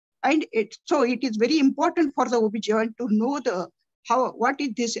And so it is very important for the OBGYN to know what is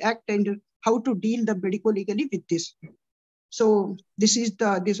this act and how to deal the medico-legally with this. So this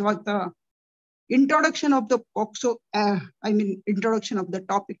was the introduction of the POSCO, introduction of the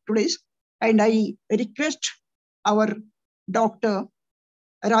topic today's. And I request our Dr.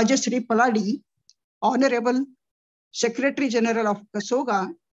 Rajashree Paladi, Honorable Secretary General of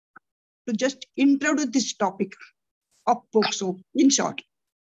POSCO, to just introduce this topic of POSCO in short.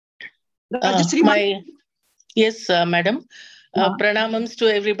 Yes, Madam. Pranamams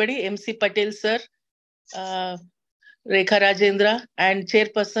to everybody. MC Patel sir, Rekha Rajendra, and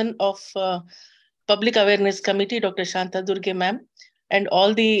Chairperson of Public Awareness Committee, Dr. Shanta Durge ma'am, and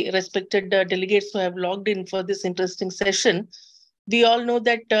all the respected delegates who have logged in for this interesting session. We all know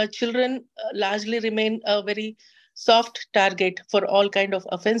that children largely remain a very soft target for all kind of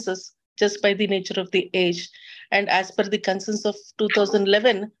offences just by the nature of the age. And as per the census of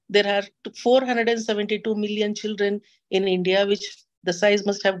 2011, there are 472 million children in India, which the size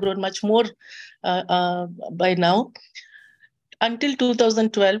must have grown much more by now. Until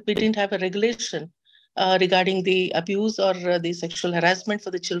 2012, we didn't have a regulation regarding the abuse or the sexual harassment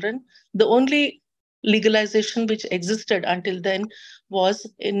for the children. The only legalization which existed until then was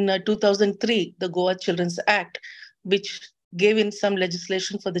in 2003, the Goa Children's Act, which gave in some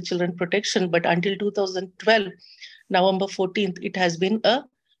legislation for the children protection. But until 2012, November 14th, it has been a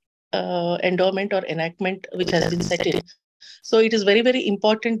endowment or enactment which has been set in. So it is very, very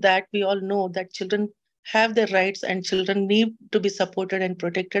important that we all know that children have their rights and children need to be supported and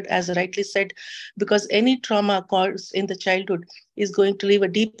protected, as rightly said, because any trauma caused in the childhood is going to leave a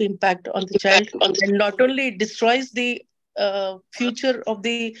deep impact on the child and not only destroys the future of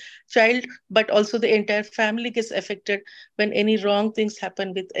the child, but also the entire family gets affected when any wrong things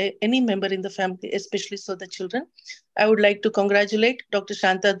happen with any member in the family, especially so the children. I would like to congratulate Dr.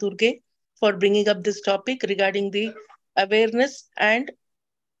 Shanta Durge for bringing up this topic regarding the awareness and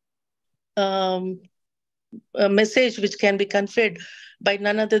a message which can be conveyed by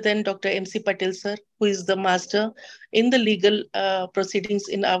none other than Dr. MC Patel sir, who is the master in the legal proceedings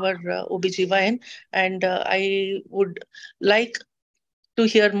in our OBGYN. And I would like to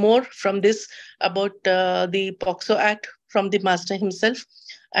hear more from this about the POSCO Act from the master himself.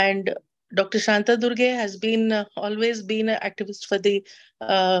 And Dr. Shanta Durge has been always been an activist for the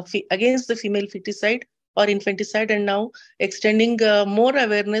against the female feticide or infanticide, and now extending more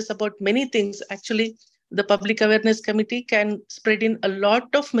awareness about many things. Actually, the Public Awareness Committee can spread in a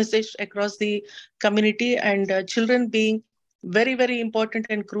lot of message across the community, and children being very, very important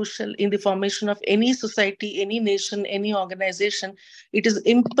and crucial in the formation of any society, any nation, any organization. It is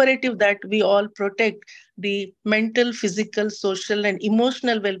imperative that we all protect the mental, physical, social, and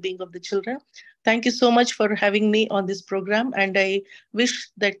emotional well-being of the children. Thank you so much for having me on this program, and I wish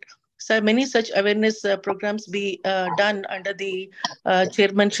that so many such awareness programs be done under the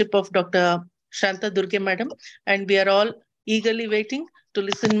chairmanship of Dr. Shanta Durge madam, and we are all eagerly waiting to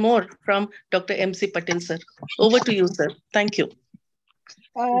listen more from Dr. MC Patel sir. Over to you, sir. Thank you.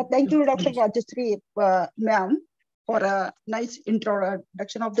 Thank you, Dr. Rajashree ma'am, for a nice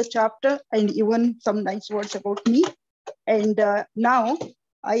introduction of the chapter and even some nice words about me. And now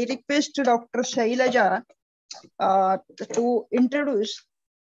I request Dr. Shailaja to introduce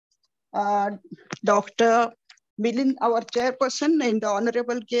Dr. Milind, our chairperson, and the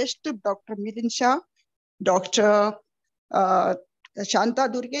honorable guest, Dr. Milind Shah, Dr. Shanta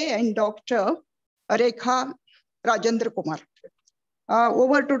Durge, and Dr. Rekha Rajendra Kumar.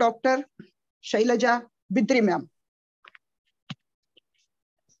 Over to Dr. Shailaja Bidri ma'am.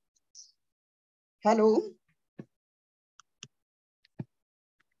 Hello.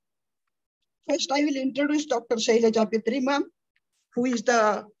 First, I will introduce Dr. Shailaja Bidri ma'am, who is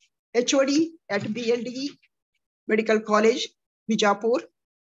the HOD at BLD Medical College, Bijapur,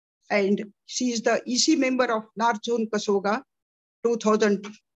 and she is the EC member of North Zone POSCO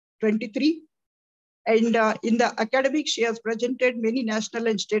 2023. And in the academic, she has presented many national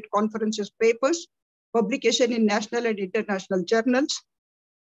and state conferences papers, publication in national and international journals,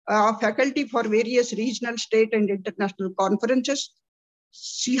 faculty for various regional, state, and international conferences.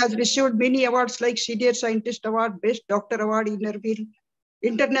 She has received many awards like Senior Scientist Award, Best Doctor Award in her field,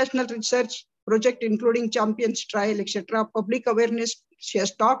 international research project including Champions Trial, etc. Public awareness. She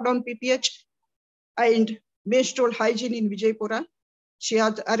has talked on PPH and menstrual hygiene in Vijaypura. She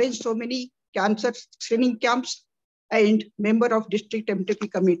has arranged so many cancer screening camps and member of district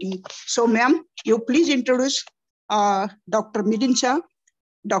MTP committee. So ma'am, you please introduce Dr. Milind Shah,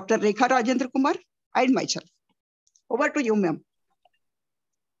 Dr. Rekha Rajendra Kumar, and myself. Over to you, ma'am.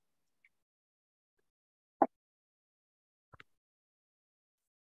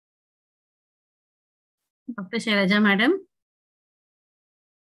 Dr. Shailaja Madam.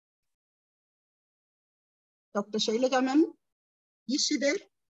 Dr. Shailaja ma'am, is she there?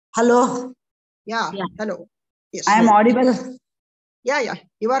 Hello. Yeah. Hello. Yes. I am audible. Yeah.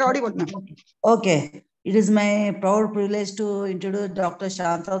 You are audible, ma'am. Okay. It is my proud privilege to introduce Dr.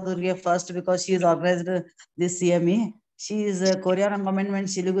 Shanta Durge first because she has organized this CME. She is a Korean Amendment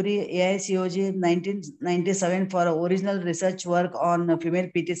Siliguri AICOG 1997 for original research work on female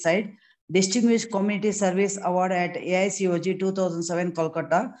PT side. Distinguished Community Service Award at AICOG 2007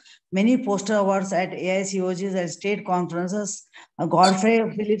 Kolkata. Many poster awards at AICOGs and state conferences. Godfrey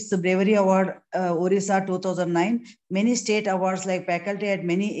Phillips Bravery Award, Orissa 2009. Many state awards like faculty at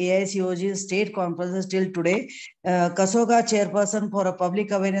many AICOG state conferences till today. Kasoga Chairperson for a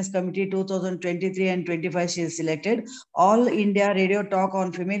Public Awareness Committee 2023 and 25 she is selected. All India Radio Talk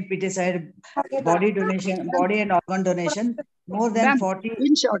on Female PT side body donation, body and organ donation. More than 40.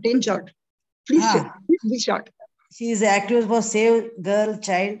 In short. Please be short. She is active for Save Girl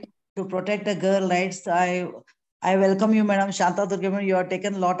Child to protect the girl rights. I welcome you, Madam Shanta Durge. You have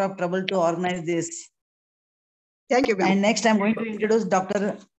taken a lot of trouble to organize this. Thank you, ma'am. And next, I'm going to introduce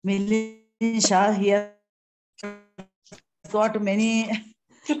Dr. Milind Shah. He has got many.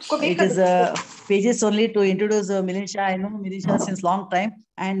 It is pages only to introduce Milind Shah. I know Milind Shah since long time.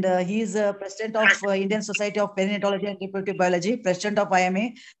 And he is president of Indian Society of Perinatology and Reproductive Biology, president of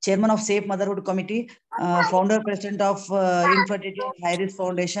IMA, chairman of Safe Motherhood Committee, founder, president of Infertility and High Risk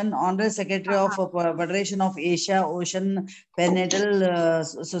Foundation, honorary secretary of Federation of Asia Ocean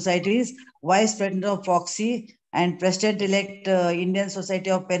Perinatal Societies, vice president of FOXY, and president-elect Indian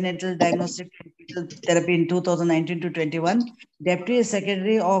Society of Perinatal Diagnostic and Fetal Therapy in 2019 to 21, deputy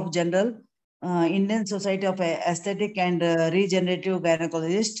secretary of general Indian Society of Aesthetic and Regenerative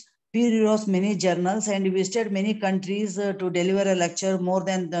Gynecologist, peer-reviewed many journals and visited many countries to deliver a lecture, more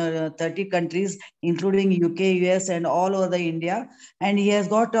than 30 countries, including UK, US, and all over the India. And he has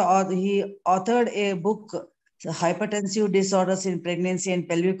got, he authored a book, Hypertensive Disorders in Pregnancy and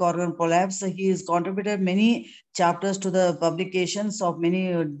Pelvic Organ Collapse. He has contributed many chapters to the publications of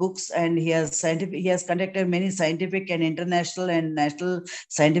many books, and he has conducted many scientific and international and national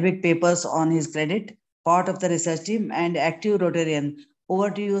scientific papers on his credit, part of the research team, and active Rotarian. Over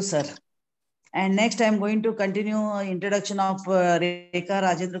to you, sir. And next, I'm going to continue introduction of Rekha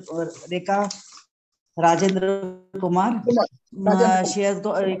Rajendra Kumar. She has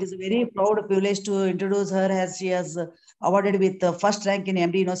got, it is a very proud privilege to introduce her, as she has awarded with the first rank in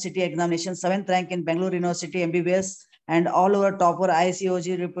MD University examination, 7th rank in Bangalore University MBBS, and all over topper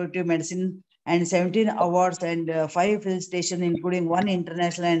ICOG reproductive medicine, and 17 awards and 5 field stations, including 1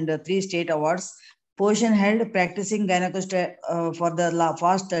 international and 3 state awards. Position held practicing gynecologist for the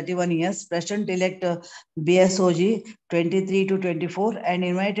past 31 years, President-elect BSOG 23 to 24, and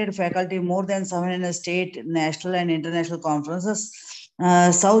invited faculty more than 700 state, national, and international conferences.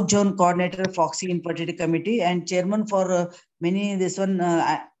 South Zone Coordinator, FOXY Infertility Committee, and Chairman for many, this one,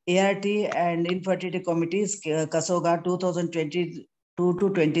 ART and Infertility Committees, Kasoga 2022 to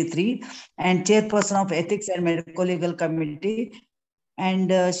 23, and Chairperson of Ethics and Medical Legal Committee.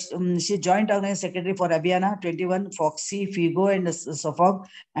 And she joint organizing secretary for Abiana 21, FOXY, FIGO, and SOFOG,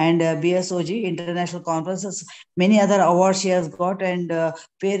 and BSOG international conferences. Many other awards she has got, and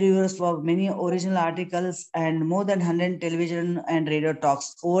peer reviewers for many original articles, and more than 100 television and radio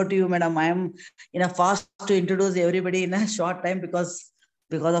talks. Over to you, madam. I am in a fast to introduce everybody in a short time because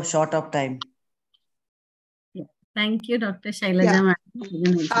of short of time. Yeah. Thank you, Dr. Shailaja.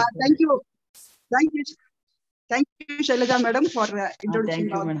 Thank you, Shailaja madam, for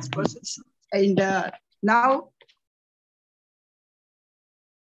introducing all these persons. And now,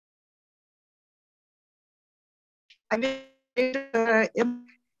 I will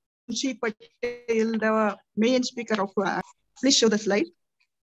MC Patel, the main speaker of. Please show the slide.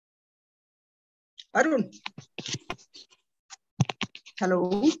 Arun.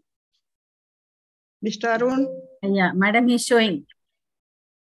 Hello, Mr. Arun. Yeah, madam is showing.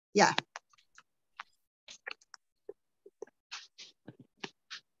 Yeah.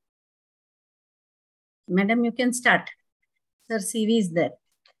 Madam, you can start. Sir, CV is there.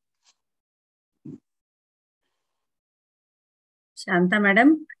 Shanta,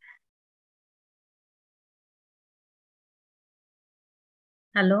 madam.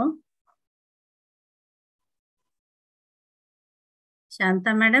 Hello.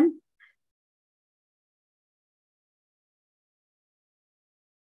 Shanta, madam.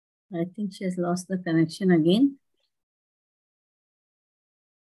 I think she has lost the connection again.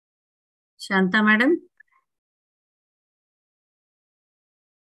 Shanta, madam.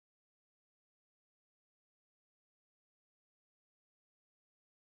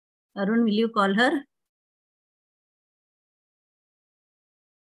 Arun, will you call her?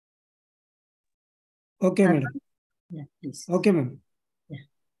 Okay, madam. Yeah, please. Okay, ma'am. Yeah.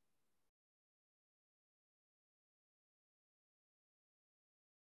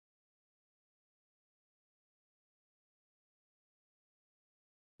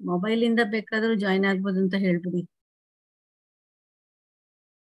 Mobile ಇಂದ ಬೇಕಾದ್ರೂ join ಆಗ್ಬೋದು ಅಂತ ಹೇಳ್ಬಿಡಿ.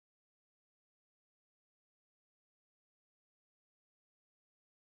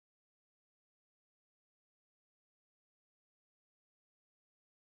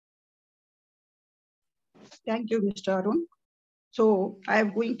 Thank you, Mr. Arun. So I am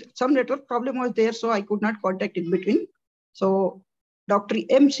going to, some network problem was there, so I could not contact in between. So Dr.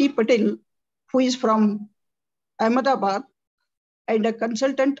 M.C. Patel, who is from Ahmedabad and a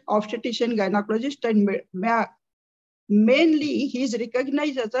consultant obstetrician gynecologist, and mainly he is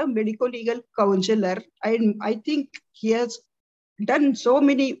recognized as a medico-legal counselor. And I think he has done so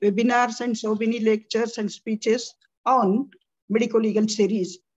many webinars and so many lectures and speeches on medico-legal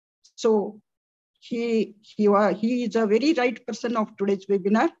series. So he is a very right person of today's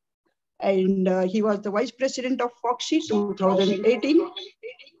webinar, and he was the vice president of FOXI 2018,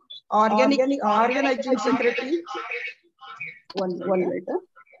 organizing secretary. One later.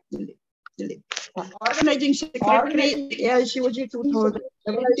 Organizing secretary AICOG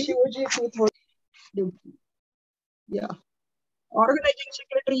 2017. Yeah. Organizing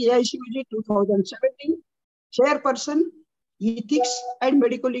secretary AICOG 2017. Chairperson Ethics and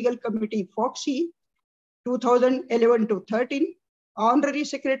Medical Legal Committee FOXI 2011 to 13. Honorary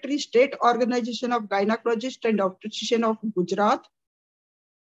Secretary State Organization of Gynecologists and Obstetricians of Gujarat,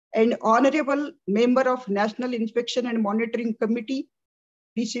 and Honorable Member of National Inspection and Monitoring Committee,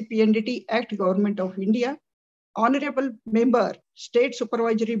 DCPNDT Act, Government of India. Honorable Member, State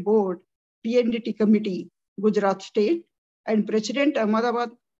Supervisory Board, PNDT Committee, Gujarat State, and President, Ahmedabad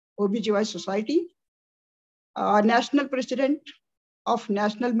OBGY Society. National President of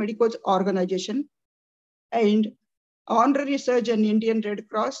National Medical Organization, and Honorary Surgeon, Indian Red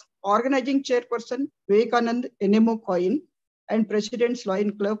Cross, Organizing Chairperson, Vivekanand NMO Coin, and President's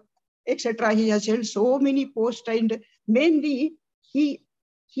Lion Club, etc. He has held so many posts, and mainly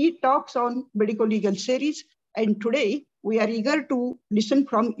he talks on medical legal series. And today we are eager to listen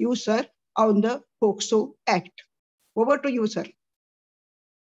from you, sir, on the POSCO Act. Over to you, sir.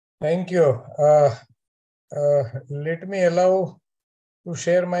 Thank you. Let me allow to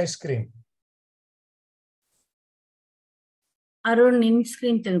share my screen. Arun ನಿನ್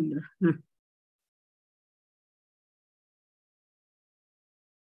screen ತೆಗೆದ್ರು.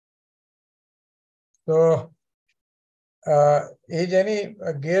 So, is any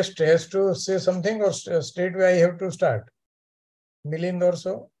guest has to say something, or straight away I have to start? Milind or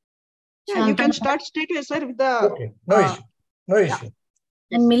so? Yeah, you can start straight away, sir, with the... Okay, no issue. No issue.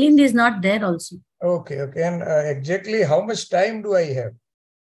 And Milind is not there also. Okay. And exactly how much time do I have?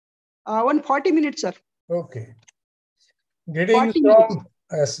 140 minutes, sir. Okay.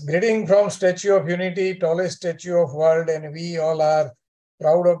 Greeting from Statue of Unity, tallest statue of world, and we all are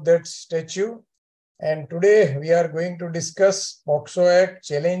proud of that statue. And today we are going to discuss POSCO Act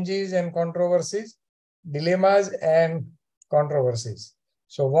challenges and controversies, dilemmas and controversies.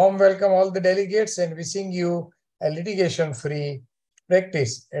 So warm welcome all the delegates, and wishing you a litigation-free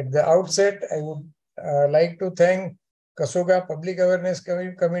practice. At the outset, I would like to thank Kasoga Public Awareness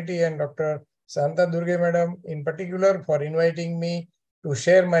Committee and Dr. Shanta Durge Madam in particular for inviting me to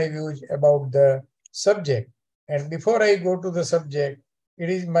share my views about the subject. And before I go to the subject, it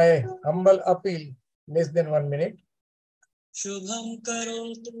is my humble appeal, less than 1 minute. Shubham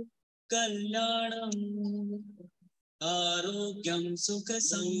karotu kalyanam arogyam sukha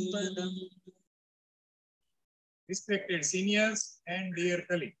sampadam. Respected seniors and dear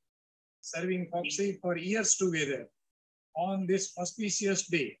colleagues, serving FOXI for years together, on this auspicious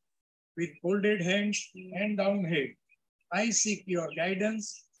day, with folded hands and down head, I seek your guidance,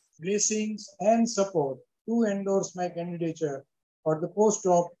 blessings, and support to endorse my candidature for the post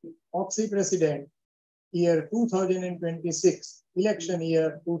of FOXI President, year 2026, election year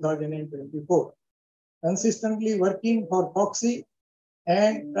 2024. Consistently working for FOXI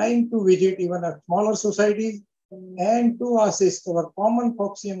and trying to visit even a smaller societies and to assist our common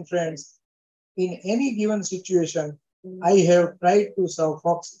FOXian friends in any given situation, I have tried to serve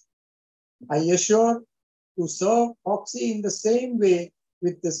FOXI. I assure to serve FOXI in the same way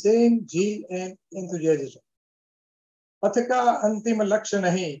with the same zeal and enthusiasm. पथका अंतिम लक्ष्य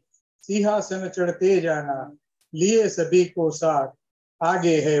नहीं, सिंहासन चढ़ते जाना, लिए सभी को साथ,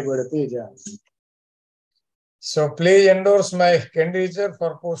 आगे है बढ़ते जाना. So please endorse my candidature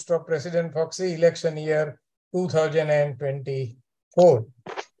for post of President FOXI election year 2024.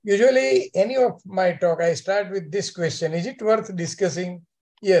 Usually any of my talk, I start with this question: is it worth discussing?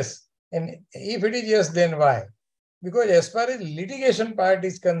 Yes, And if it is yes, then why? Because as far as litigation part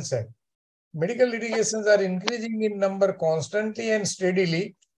is concerned, medical litigations are increasing in number constantly and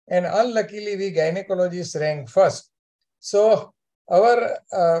steadily, and unluckily we gynecologists rank first. So our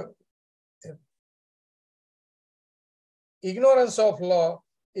ignorance of law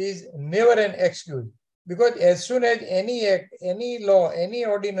is never an excuse, because as soon as any act, any law, any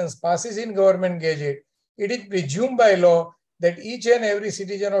ordinance passes in government gazette, it is presumed by law that each and every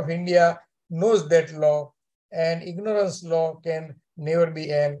citizen of India knows that law, and ignorance law can never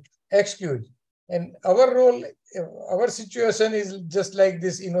be an excuse. And our role, our situation is just like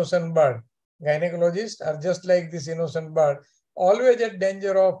this innocent bird. Gynecologists are just like this innocent bird, always at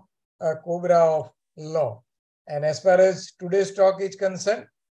danger of a cobra of law. And as far as today's talk is concerned,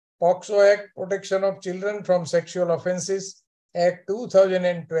 POSCO Act, Protection of Children from Sexual Offences, Act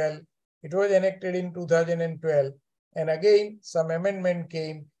 2012, it was enacted in 2012. And again, some amendment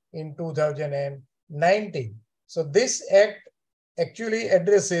came in 2019. So this act actually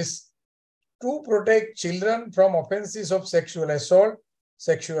addresses to protect children from offenses of sexual assault,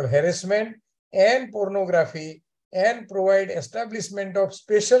 sexual harassment, and pornography, and provide establishment of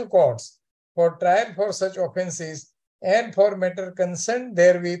special courts for trial for such offenses and for matter concerned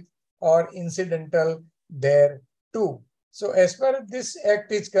therewith or incidental thereto. So as far as this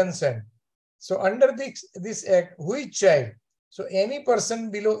act is concerned, so under this act, who is child? So any person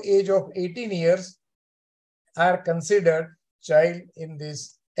below age of 18 years are considered child in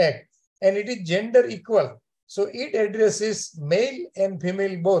this act. And it is gender equal. So it addresses male and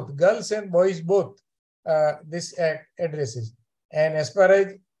female both, girls and boys both, this act addresses. And as far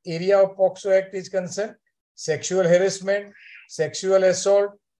as area of POSCO Act is concerned, sexual harassment, sexual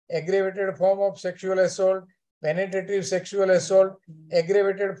assault, aggravated form of sexual assault, penetrative sexual assault,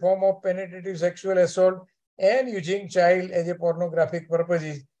 aggravated form of penetrative sexual assault, and using child as a pornographic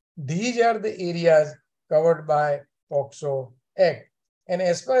purposes. These are the areas covered by POSCO Act. And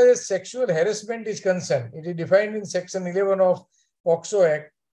as far as sexual harassment is concerned, it is defined in Section 11 of POSCO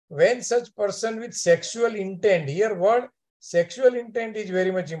Act. When such person with sexual intent, here word sexual intent is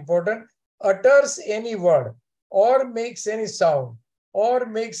very much important, utters any word or makes any sound or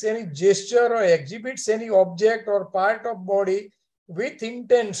makes any gesture or exhibits any object or part of body with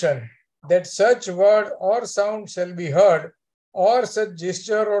intention that such word or sound shall be heard, or such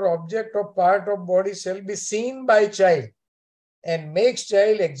gesture or object or part of body shall be seen by child, and makes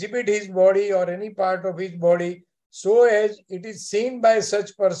child exhibit his body or any part of his body so as it is seen by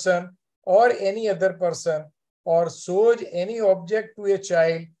such person or any other person, or shows any object to a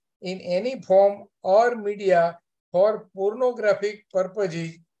child in any form or media for pornographic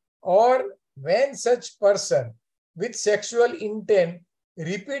purposes, or when such person with sexual intent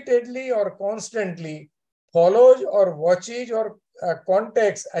repeatedly or constantly follows or watches or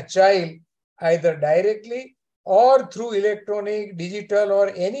contacts a child either directly or through electronic, digital,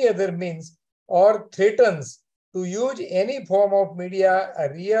 or any other means, or threatens to use any form of media, a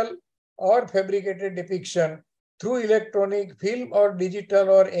real or fabricated depiction through electronic, film, or digital,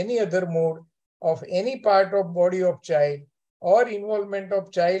 or any other mode of any part of body of child, or involvement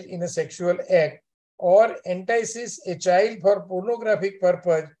of child in a sexual act, or entices a child for pornographic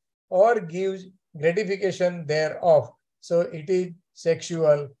purpose, or gives gratification thereof. So it is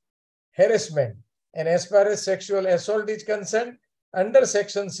sexual harassment. And as far as sexual assault is concerned, under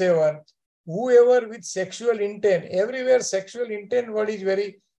Section 7, whoever with sexual intent, everywhere sexual intent word is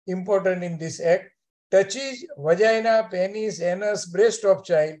very important in this act, touches vagina, penis, anus, breast of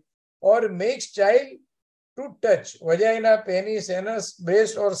child, or makes child to touch vagina, penis, anus,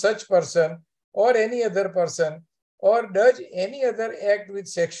 breast or such person or any other person, or does any other act with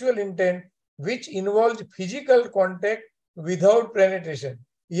sexual intent which involves physical contact without penetration.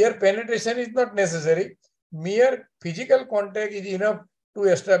 Here penetration is not necessary. Mere physical contact is enough to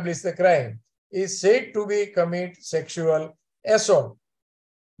establish the crime, is said to be commit sexual assault.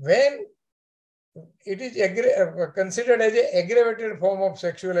 When it is considered as an aggravated form of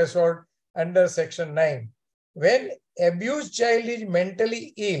sexual assault under Section 9, when abused child is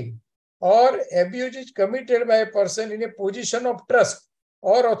mentally ill or abuse is committed by a person in a position of trust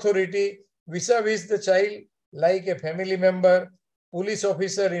or authority vis-a-vis the child, like a family member, police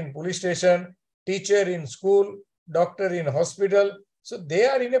officer in police station, teacher in school, doctor in hospital. So they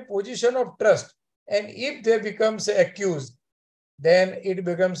are in a position of trust. And if they become accused, then it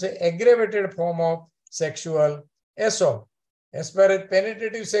becomes an aggravated form of sexual assault. As far as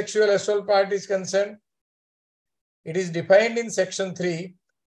penetrative sexual assault part is concerned, it is defined in Section 3.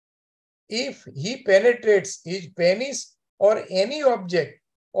 If he penetrates his penis or any object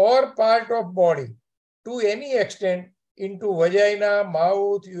or part of body to any extent into vagina,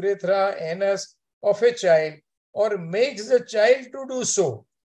 mouth, urethra, anus of a child, or makes the child to do so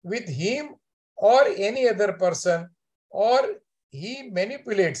with him or any other person, or he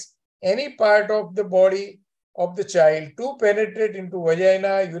manipulates any part of the body of the child to penetrate into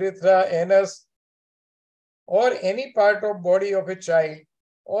vagina, urethra, anus, or any part of body of a child,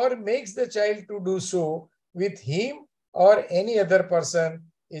 or makes the child to do so with him or any other person,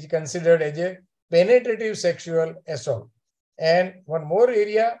 is considered as a penetrative sexual assault. And one more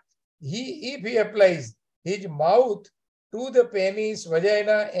area, if he applies his mouth to the penis,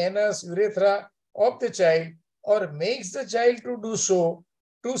 vagina, anus, urethra of the child, or makes the child to do so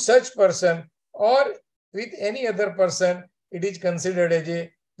to such person or with any other person, it is considered as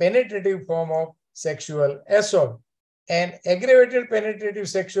a penetrative form of sexual assault. And aggravated penetrative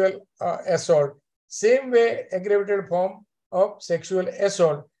sexual assault, same way aggravated form of sexual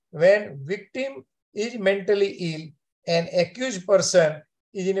assault, when victim is mentally ill and accused person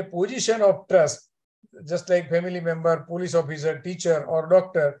is in a position of trust, just like family member, police officer, teacher, or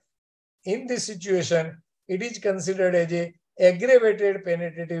doctor. In this situation, it is considered as a aggravated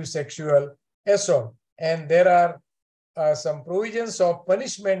penetrative sexual assault. And there are some provisions of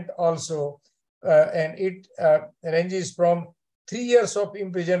punishment also, and it ranges from 3 years of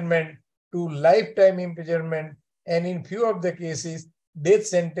imprisonment to lifetime imprisonment, and in few of the cases, death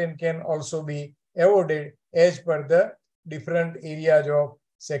sentence can also be awarded as per the different areas of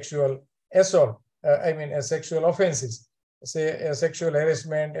sexual assault. Sexual offenses, say sexual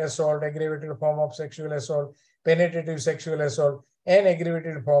harassment, assault, aggravated form of sexual assault, penetrative sexual assault, and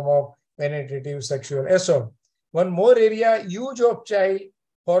aggravated form of penetrative sexual assault. One more area, use of child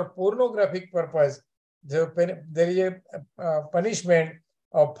for pornographic purpose. There is a punishment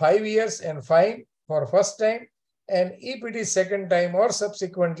of 5 years and fine for first time, and if it is second time or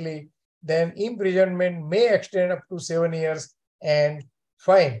subsequently, then imprisonment may extend up to 7 years and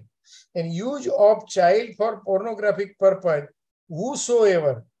fine. And use of child for pornographic purpose,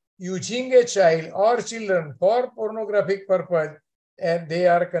 whosoever using a child or children for pornographic purpose, and they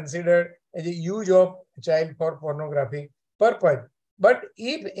are considered as a use of child for pornographic purpose. But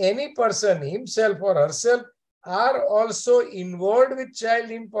if any person himself or herself are also involved with child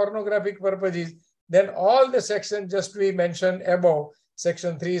in pornographic purposes, then all the sections just we mentioned above,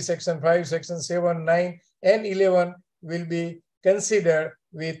 section 3, section 5, section 7, 9, and 11 will be considered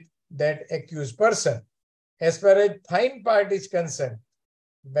with that accused person. As far as fine part is concerned,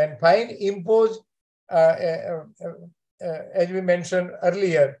 when fine imposed, as we mentioned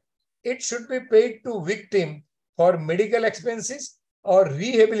earlier, it should be paid to victim for medical expenses or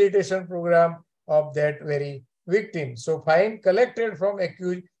rehabilitation program of that very victim. So fine collected from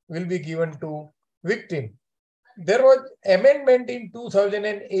accused will be given to victim. There was amendment in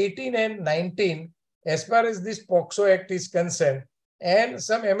 2018 and 19 as far as this POSCO Act is concerned, and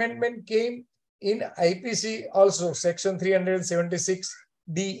some amendment came in IPC also, section 376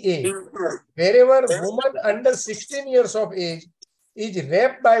 DA. Wherever woman under 16 years of age is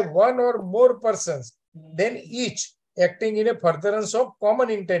raped by one or more persons, then each acting in a furtherance of common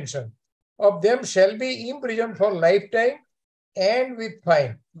intention of them shall be imprisoned for lifetime and with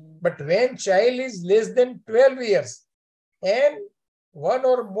fine. But when child is less than 12 years and one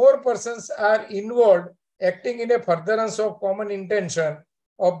or more persons are involved acting in a furtherance of common intention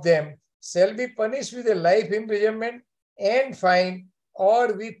of them, shall be punished with a life imprisonment and fine,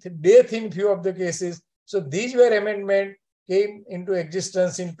 or with death in few of the cases. So these were amendment came into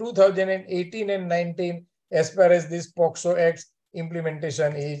existence in 2018 and 19 as far as this POSCO Act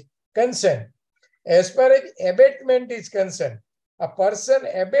implementation is concerned. As far as abatement is concerned, a person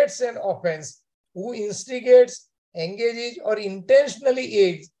abates an offense who instigates, engages, or intentionally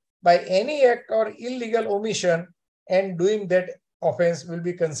aids by any act or illegal omission, and doing that offense will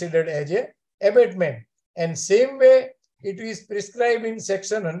be considered as a abatement. And same way it is prescribed in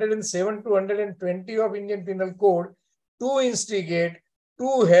section 107 to 120 of Indian Penal Code to instigate,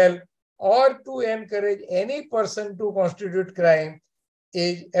 to help, or to encourage any person to constitute crime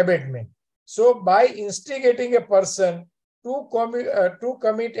is abatement. So by instigating a person to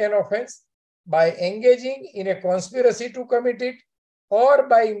commit an offense, by engaging in a conspiracy to commit it, or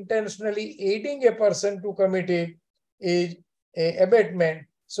by intentionally aiding a person to commit it is a abatement.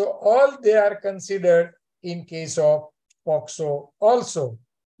 So all they are considered in case of POSCO also.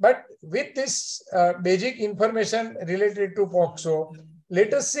 But with this basic information related to POSCO,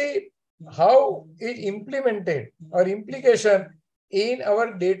 let us see how it implemented or implication in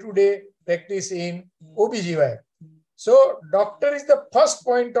our day-to-day practice in OBGY. So doctor is the first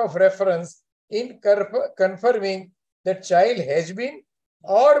point of reference in confirming that child has been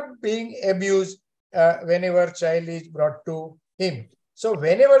or being abused whenever child is brought to him. So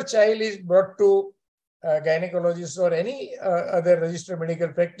whenever child is brought to gynecologist or any other registered medical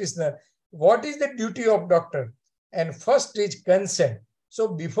practitioner, what is the duty of doctor? And first is consent. So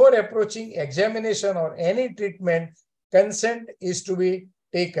before approaching examination or any treatment, consent is to be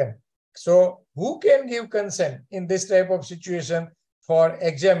taken. So who can give consent in this type of situation for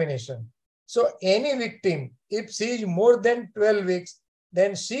examination? So any victim, if she is more than 12 weeks,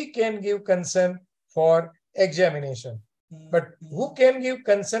 then she can give consent for examination. But who can give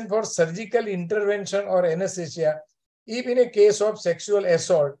consent for surgical intervention or anesthesia if in a case of sexual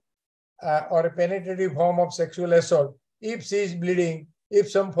assault or a penetrative form of sexual assault, if she is bleeding, if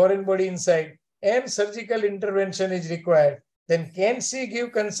some foreign body inside and surgical intervention is required, then can she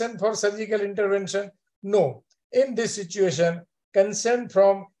give consent for surgical intervention? No. In this situation, consent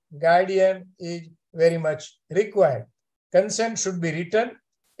from guardian is very much required. Consent should be written,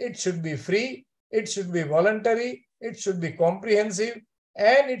 it should be free, it should be voluntary, it should be comprehensive,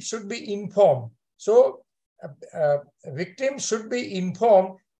 and it should be informed. So, victims should be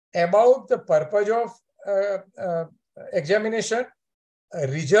informed about the purpose of examination,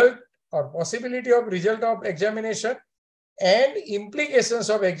 result or possibility of result of examination, and implications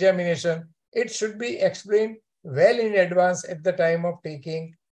of examination. It should be explained well in advance at the time of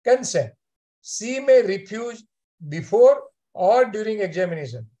taking consent. She may refuse before or during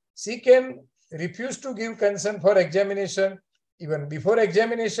examination. She can refuse to give consent for examination even before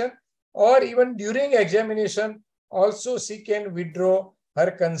examination, or even during examination also she can withdraw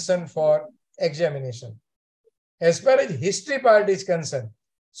her consent for examination. As far as history part is concerned,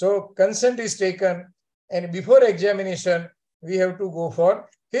 so consent is taken and before examination we have to go for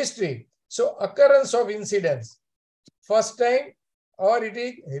history. So occurrence of incidents, first time or it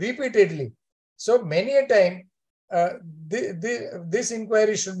is repeatedly. So many a time this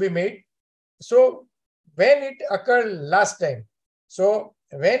inquiry should be made. So when it occurred last time, so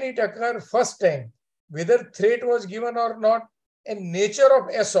when it occurred first time, whether threat was given or not, and nature of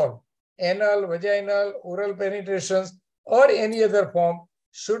assault, anal, vaginal, oral penetrations, or any other form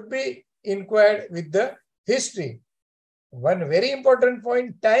should be inquired with the history. One very important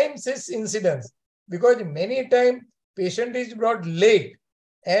point, time says incidence, because many times patient is brought late,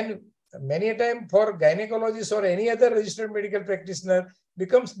 and many times for gynecologist or any other registered medical practitioner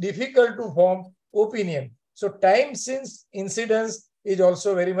becomes difficult to form opinion. So time since incidence is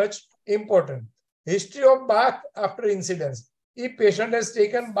also very much important. History of bath after incidence. If patient has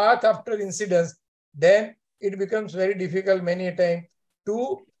taken bath after incidence, then it becomes very difficult many a time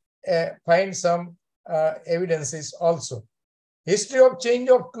to find some evidences also. History of change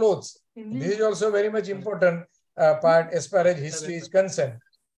of clothes. This is also very much important part as far as history is concerned.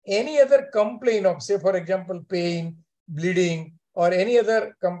 Any other complaint of, say, for example, pain, bleeding, or any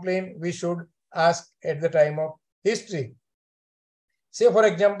other complaint we should ask at the time of history. Say, for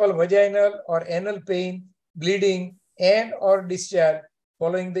example, vaginal or anal pain, bleeding, and or discharge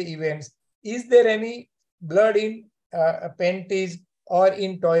following the events. Is there any blood in panties or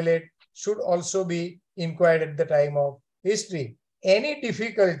in toilet should also be inquired at the time of history. Any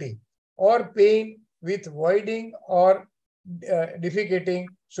difficulty or pain with voiding or defecating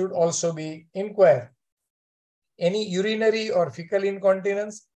should also be inquired. Any urinary or fecal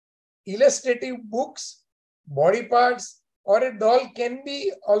incontinence, illustrative books, body parts, or a doll can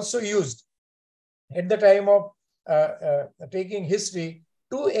be also used at the time of taking history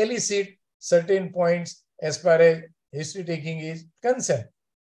to elicit certain points as far as history taking is concerned.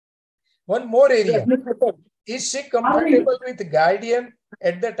 One more area. Is she compatible with guardian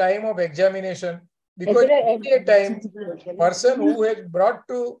at the time of examination? Because at a time, person who has brought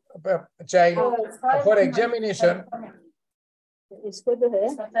to a child for examination. इसको जो है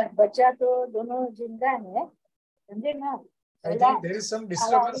बच्चा तो दोनों जिंदा है, समझे ना? I think there is some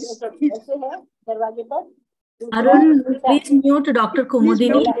disturbance. ऐसे है दरवाजे पर. Arun, please mute Dr.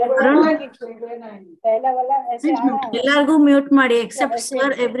 Kumudini. पहला वाला ऐसे आ रहा है. ಎಲ್ಲರಿಗೂ mute ಮಾಡಿ except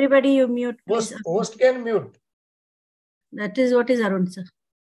sir, everybody you mute please. Host can mute. That is what is Arun sir.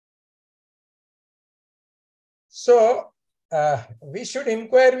 So we should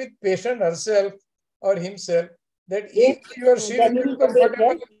inquire with patient herself or himself that if he or she is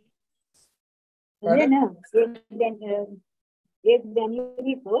comfortable. एक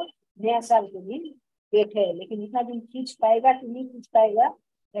जनवरी को नया साल के दिन date है, लेकिन इतना दिन खींच पाएगा कि नहीं खींच पाएगा?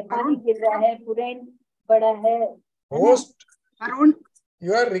 पानी गिर रहा है, पुरेन बड़ा है. Host, Arun,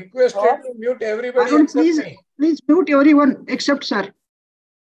 you are requested to mute everybody. Arun, except me. please mute everyone except sir.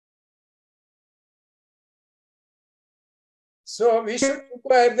 So we should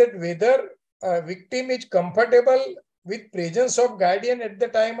inquire that whether a victim is comfortable with presence of guardian at the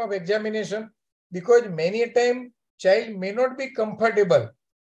time of examination. because many a time child may not be comfortable,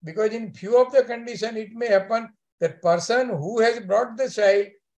 because in few of the condition it may happen that person who has brought the child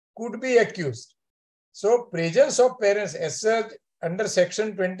could be accused. So presence of parents as such under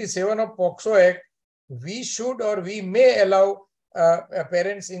section 27 of POSCO Act, we should or we may allow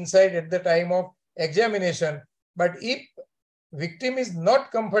parents inside at the time of examination. But if victim is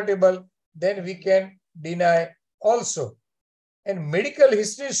not comfortable, then we can deny also. And medical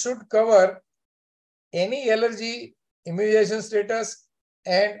history should cover any allergy, immunization status,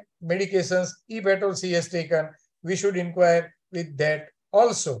 and medications. If at all she has taken, we should inquire with that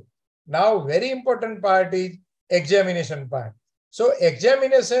also. Now, very important part is examination part. So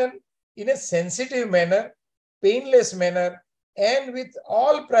examination in a sensitive manner, painless manner, and with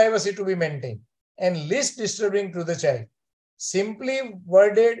all privacy to be maintained and least disturbing to the child. Simply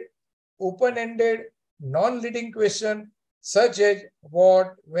worded, open-ended, non-leading question such as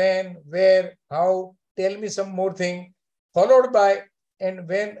what, when, where, how, tell me some more thing, followed by and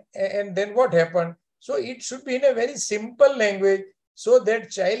when, and then what happened. So it should be in a very simple language so that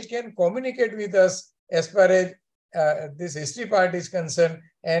child can communicate with us as far as this history part is concerned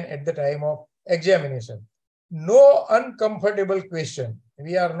and at the time of examination. No uncomfortable question.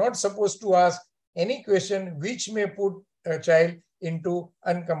 We are not supposed to ask any question which may put a child into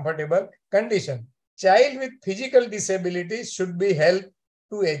uncomfortable condition. Child with physical disabilities should be helped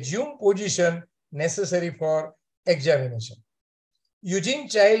to assume position necessary for examination. Using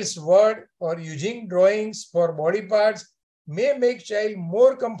child's word or using drawings for body parts may make child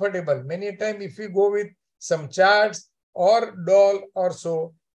more comfortable. Many times if we go with some charts or doll or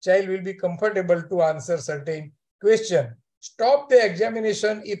so, child will be comfortable to answer certain question. Stop the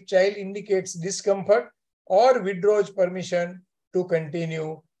examination if child indicates discomfort or withdraws permission to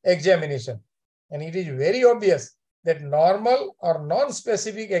continue examination. And it is very obvious that normal or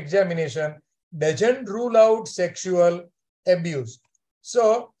non-specific examination doesn't rule out sexual abuse.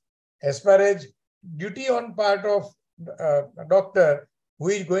 So, as far as duty on part of doctor who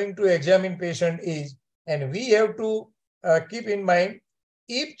is going to examine patient is, and we have to keep in mind,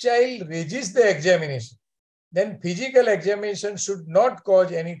 if child resists the examination, then physical examination should not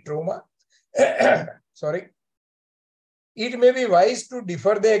cause any trauma. Sorry. It may be wise to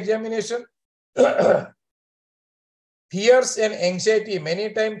defer the examination. Fears and anxiety.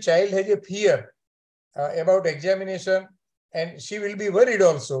 Many times child has a fear about examination and she will be worried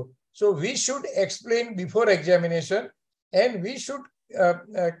also. So we should explain before examination and we should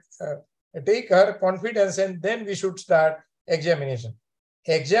take her confidence and then we should start examination.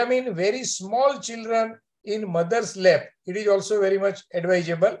 Examine very small children in mother's lap. It is also very much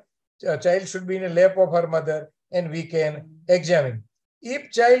advisable. A child should be in a lap of her mother and we can examine.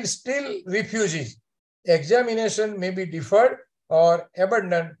 If child still refuses, examination may be deferred or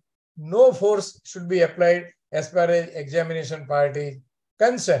abandoned. No force should be applied as far as examination part is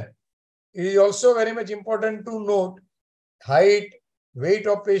concerned. It is also very much important to note height, weight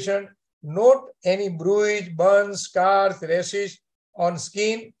of patient, note any bruise, burns, scars, rashes on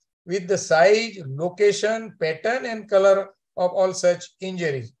skin with the size, location, pattern and color of all such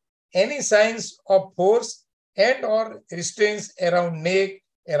injuries. Any signs of force and or restraints around neck,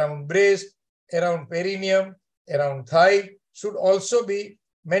 around breast, around perineum, around thigh should also be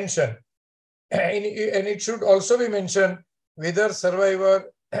mentioned. And it should also be mentioned whether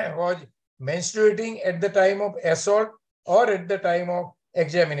survivor was menstruating at the time of assault or at the time of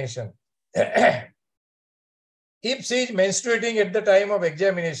examination. If she is menstruating at the time of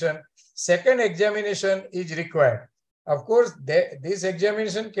examination, second examination is required. Of course, this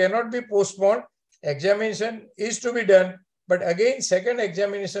examination cannot be postponed. Examination is to be done, but again, second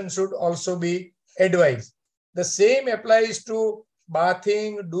examination should also be advised. The same applies to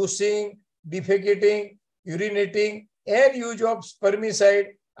bathing, douching, defecating, urinating, and use of spermicide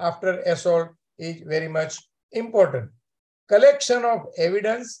after assault is very much important. Collection of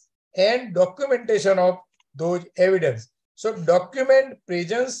evidence and documentation of those evidence. So document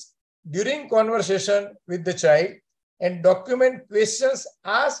presence during conversation with the child and document questions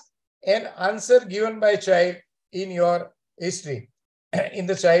asked and answer given by child in your history, in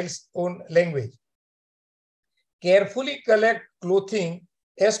the child's own language. Carefully collect clothing,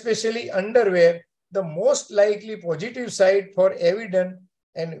 especially underwear, the most likely positive side for evidence,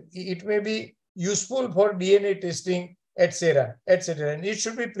 and it may be useful for DNA testing, etc., etc. And it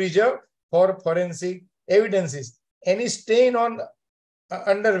should be preserved for forensic evidences. Any stain on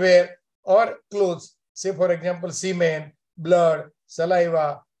underwear or clothes, say for example, semen, blood,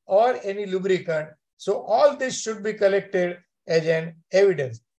 saliva, or any lubricant. So all this should be collected as an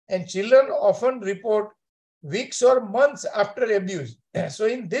evidence. And children often report weeks or months after abuse. So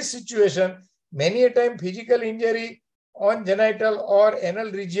in this situation, Many a time physical injury on genital or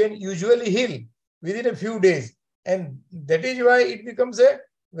anal region usually heal within a few days. And that is why it becomes a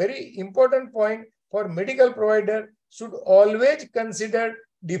very important point for medical provider should always consider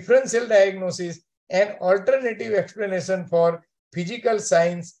differential diagnosis and alternative explanation for physical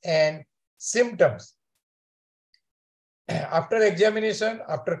signs and symptoms. After examination,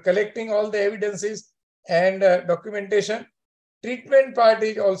 after collecting all the evidences and documentation, treatment part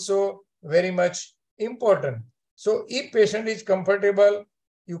is also very much important. So if patient is comfortable,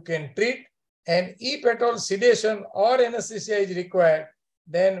 you can treat, and if at all sedation or anesthesia is required,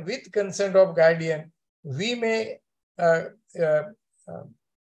 then with consent of guardian, we may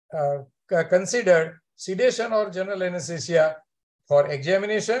consider sedation or general anesthesia for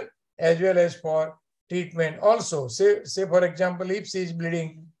examination as well as for treatment also. Say for example, if she is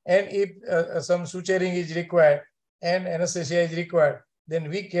bleeding and if some suturing is required and anesthesia is required, then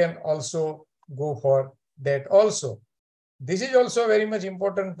we can also go for that also. This is also a very much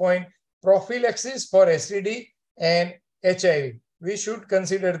important point. Prophylaxis for STD and HIV. We should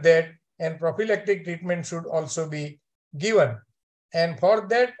consider that, and prophylactic treatment should also be given. And for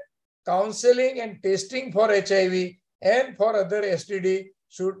that, counseling and testing for HIV and for other STD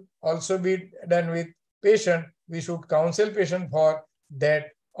should also be done with patient. We should counsel patient for that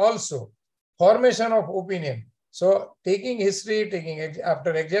also. Formation of opinion. So taking history,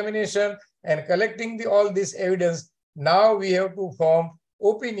 after examination and collecting all this evidence, now we have to form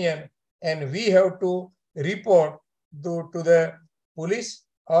opinion and we have to report to the police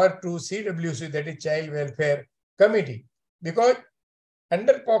or to CWC, that is Child Welfare Committee. Because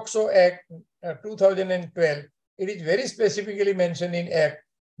under POSCO Act 2012, it is very specifically mentioned in Act,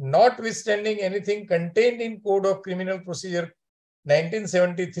 notwithstanding anything contained in Code of Criminal Procedure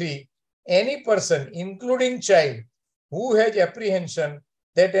 1973, any person, including child, who has apprehension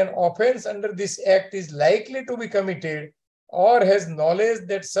that an offense under this act is likely to be committed or has knowledge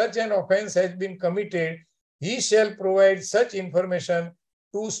that such an offense has been committed, he shall provide such information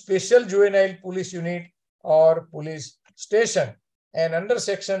to Special Juvenile Police Unit or police station. And under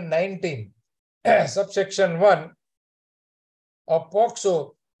Section 19, subsection 1 of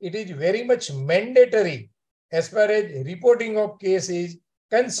POSCO, it is very much mandatory as far as reporting of case is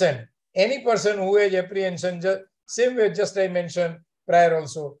concerned. Any person who has apprehension, same way just I mentioned prior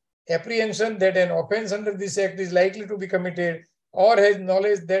also, apprehension that an offense under this act is likely to be committed or has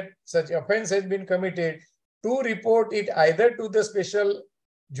knowledge that such offense has been committed, to report it either to the Special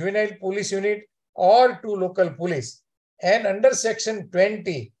Juvenile Police Unit or to local police. And under Section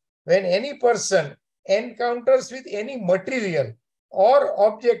 20, when any person encounters with any material or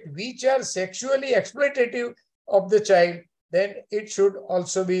object which are sexually exploitative of the child, then it should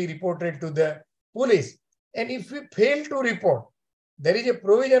also be reported to the police. And if we fail to report, there is a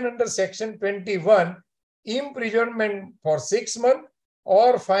provision under Section 21, imprisonment for 6 months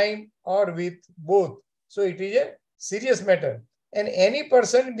or fine or with both. So it is a serious matter. And any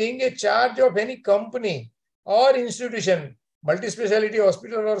person being in charge of any company or institution, multi-speciality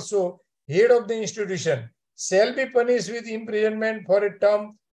hospital or so, head of the institution, shall be punished with imprisonment for a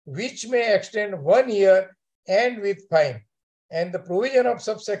term which may extend 1 year and with fine. And the provision of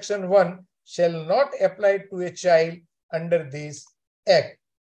subsection 1 shall not apply to a child under this act.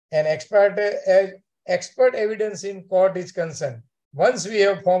 And expert evidence in court is concerned. Once we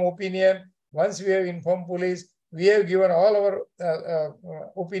have formed opinion, once we have informed police, we have given all our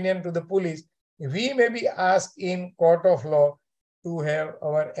opinion to the police, we may be asked in court of law to have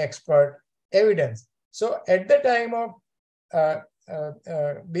our expert evidence. So at the time of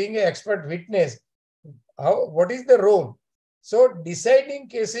being an expert witness, what is the role? So deciding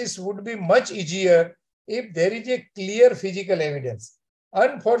cases would be much easier if there is a clear physical evidence.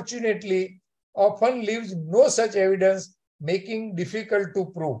 Unfortunately, often leaves no such evidence, making difficult to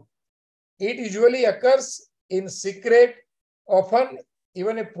prove. It usually occurs in secret, often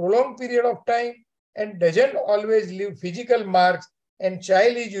even a prolonged period of time, and doesn't always leave physical marks, and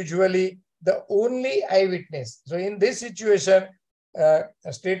child is usually the only eyewitness. So in this situation, a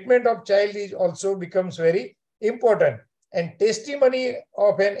statement of child is also becomes very important, and testimony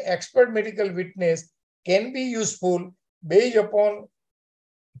of an expert medical witness can be useful based upon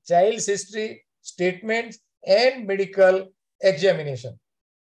child's history, statements, and medical examination.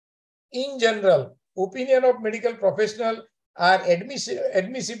 In general, opinion of medical professional are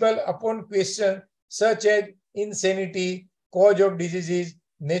admissible upon question such as insanity, cause of diseases,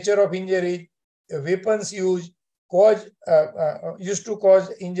 nature of injury, weapons used, used to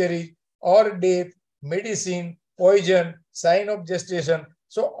cause injury or death, medicine, poison, sign of gestation.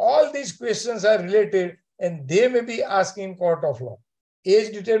 So all these questions are related and they may be asked in court of law.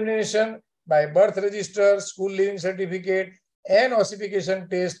 Age determination by birth register, school leaving certificate, and ossification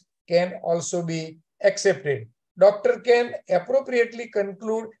test can also be accepted. Doctor can appropriately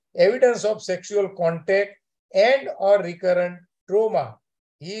conclude evidence of sexual contact and or recurrent trauma.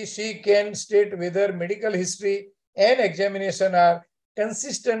 She can state whether medical history and examination are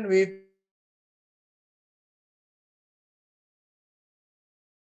consistent with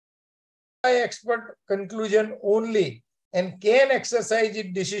by expert conclusion only and can exercise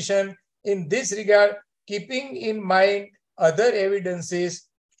its decision in this regard, keeping in mind other evidences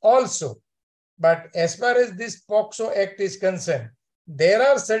also. But as far as this POSCO Act is concerned, there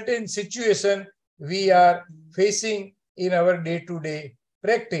are certain situations we are facing in our day-to-day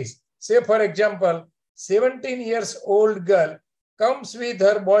practice. Say, for example, 17 years old girl comes with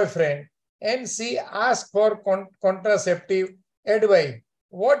her boyfriend and she asks for contraceptive advice.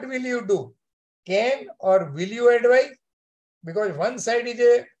 What will you do? Can or will you advise? Because one side is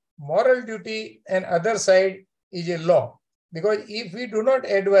a moral duty and other side is a law. Because if we do not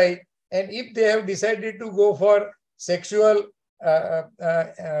advise and if they have decided to go for sexual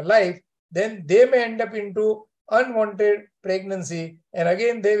life, then they may end up into unwanted pregnancy and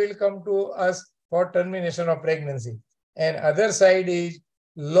again they will come to us for termination of pregnancy. And other side is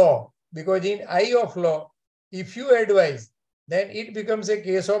law, because in eye of law, if you advise, then it becomes a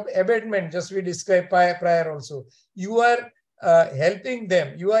case of abatement, just we described prior also. You are helping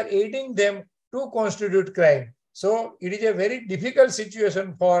them, you are aiding them to constitute crime. So it is a very difficult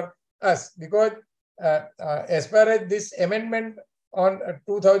situation for us because as far as this amendment on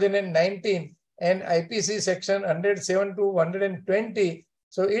 2019 and IPC section 107 to 120,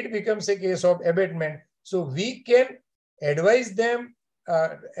 so it becomes a case of abatement. So we can advise them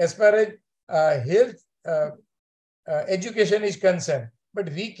as far as health education is concerned, but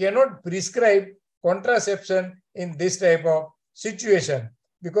we cannot prescribe contraception in this type of situation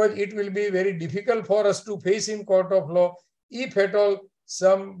because it will be very difficult for us to face in court of law if at all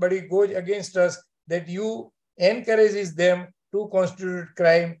somebody goes against us that you encourages them to constitute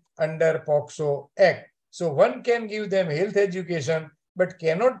crime under POSCO Act. So one can give them health education but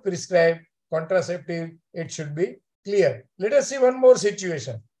cannot prescribe contraceptive. It should be clear. Let us see one more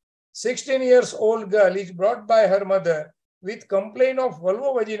situation. 16 years old girl is brought by her mother with complaint of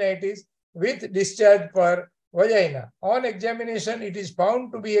vulvovaginitis with discharge per vagina. On examination, it is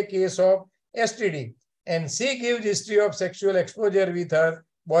found to be a case of STD and she gives history of sexual exposure with her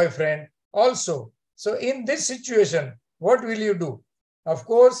boyfriend also. So in this situation, what will you do? Of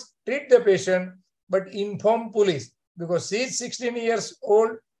course, treat the patient, but inform police because she is 16 years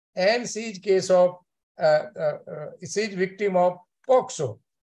old and she is case of she is victim of POSCO.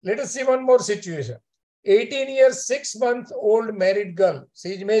 Let us see one more situation. 18 years, 6-month-old married girl, she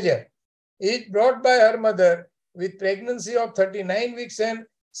is major, is brought by her mother with pregnancy of 39 weeks and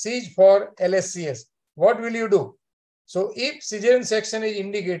she is for LSCS. What will you do? So if cesarean section is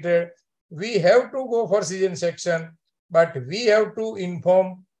indicated, we have to go for cesarean section, but we have to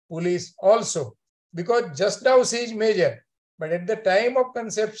inform police also because just now she is major, but at the time of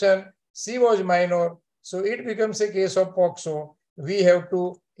conception, she was minor. So it becomes a case of POSCO. We have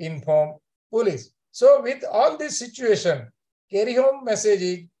to inform police. So with all this situation, carry home message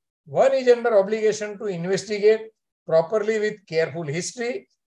is, one is under obligation to investigate properly with careful history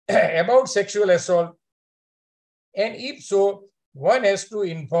about sexual assault. And if so, one has to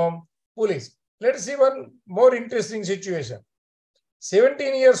inform police. Let's see one more interesting situation.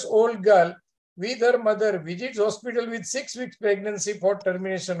 17 years old girl with her mother visits hospital with 6 weeks pregnancy for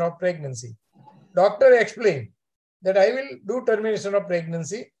termination of pregnancy. Doctor explained that I will do termination of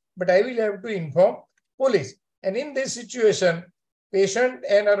pregnancy, but I will have to inform police. And in this situation, patient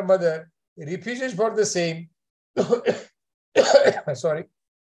and her mother refuses for the same, sorry,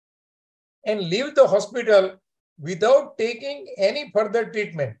 and leave the hospital without taking any further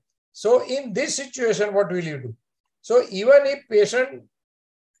treatment. So in this situation, what will you do? So even if patient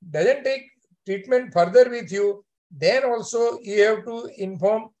doesn't take treatment further with you, then also you have to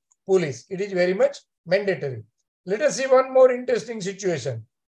inform police. It is very much mandatory. Let us see one more interesting situation.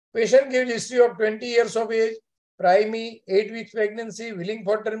 Patient gives history of 20 years of age, primary, 8 weeks pregnancy, willing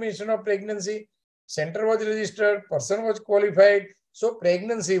for termination of pregnancy. Center was registered, person was qualified, so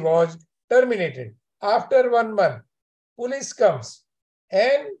pregnancy was terminated. After 1 month, police comes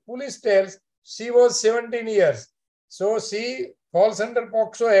and police tells she was 17 years. So she falls under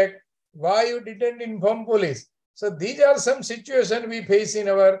POSCO Act. Why you didn't inform police? So these are some situations we face in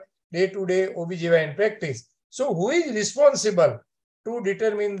our day-to-day OBGYN practice. So who is responsible to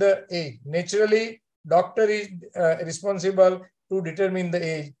determine the age? Naturally, doctor is responsible to determine the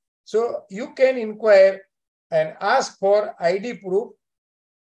age. So you can inquire and ask for ID proof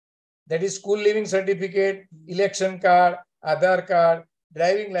that is school leaving certificate, election card, Aadhaar card,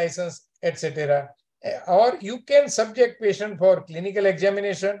 driving license, etc. Or you can subject patient for clinical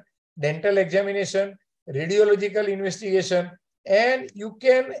examination, dental examination, radiological investigation, and you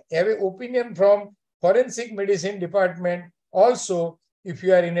can have an opinion from forensic medicine department also if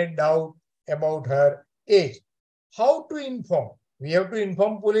you are in a doubt about her age. How to inform? We have to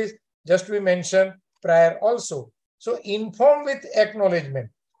inform police, just we mentioned prior also. So inform with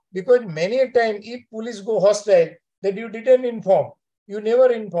acknowledgement, because many a time if police go hostile that you didn't inform, you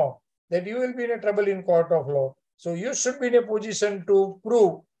never inform, that you will be in a trouble in court of law. So you should be in a position to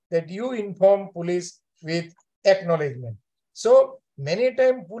prove that you inform police with acknowledgement. So many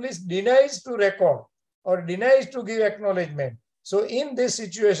times police denies to record or denies to give acknowledgement. So in this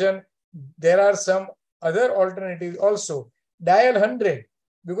situation, there are some other alternatives also. Dial 100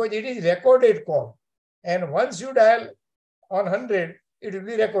 because it is recorded call. And once you dial on 100, it will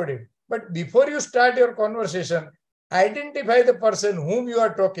be recorded. But before you start your conversation, identify the person whom you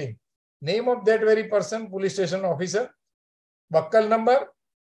are talking. Name of that very person, police station officer, buckle number,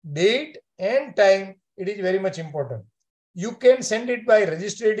 date and time. It is very much important. You can send it by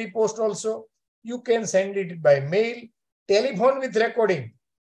registered post also. You can send it by mail, telephone with recording.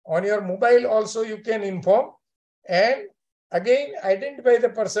 On your mobile also you can inform. And again, identify the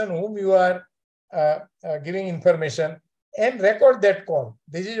person whom you are giving information and record that call.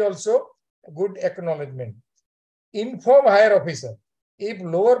 This is also a good acknowledgement. Inform higher officer. If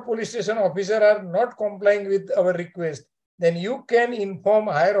lower police station officer are not complying with our request, then you can inform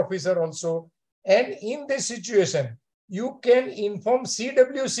higher officer also. And in this situation, you can inform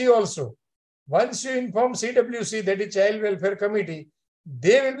CWC also. Once you inform CWC, that is Child Welfare Committee,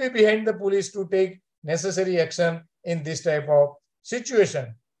 they will be behind the police to take necessary action in this type of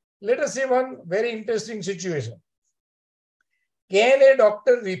situation. Let us see one very interesting situation. Can a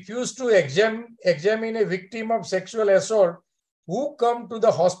doctor refuse to examine a victim of sexual assault who come to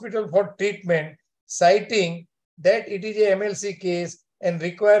the hospital for treatment, citing that it is a MLC case and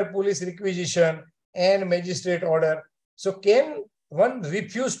require police requisition and magistrate order? So can one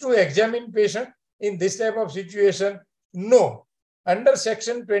refuse to examine patient in this type of situation? No. Under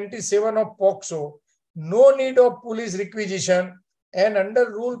section 27 of POSCO, no need of police requisition, and under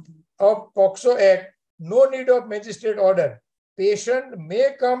rule of POSCO Act, no need of magistrate order. Patient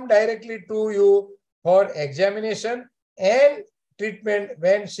may come directly to you for examination and treatment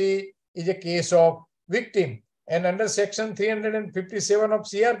when she is a case of victim. And under section 357 of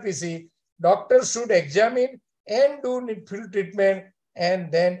CRPC, doctors should examine and do needful treatment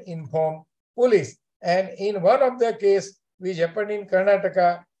and then inform police. And in one of the case which happened in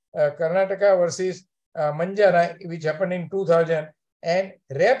Karnataka, Karnataka versus Manjara, which happened in 2000, and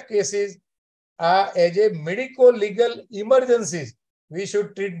rape cases are as a medico-legal emergencies. We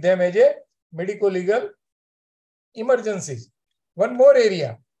should treat them as a medico-legal emergencies. One more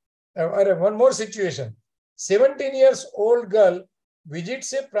area, one more situation. 17 years old girl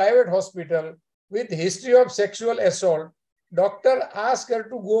visits a private hospital with history of sexual assault. Doctor asks her to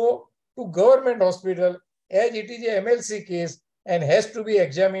go to government hospital as it is a MLC case and has to be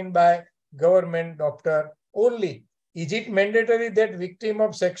examined by government doctor only. Is it mandatory that victim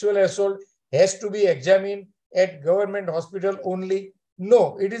of sexual assault has to be examined at government hospital only?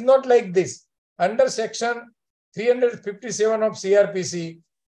 No, it is not like this. Under section 357 of CRPC,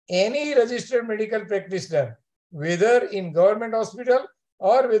 any registered medical practitioner, whether in government hospital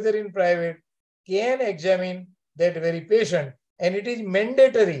or whether in private, can examine that very patient. And it is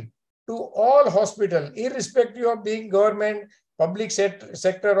mandatory to all hospitals, irrespective of being government, public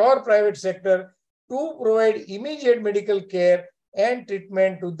sector or private sector, to provide immediate medical care and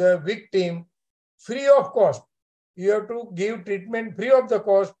treatment to the victim free of cost. You have to give treatment free of the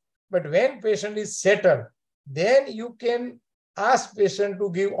cost, but when patient is settled, then you can ask patient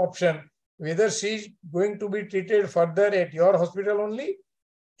to give option whether she is going to be treated further at your hospital only,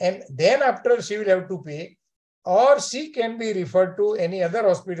 and then after she will have to pay, or she can be referred to any other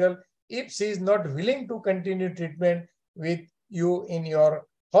hospital if she is not willing to continue treatment with you in your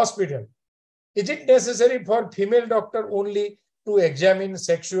hospital. Is it necessary for female doctor only to examine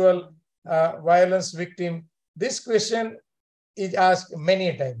sexual violence victim? This question is asked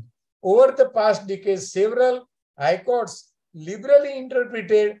many times. Over the past decades, several high courts liberally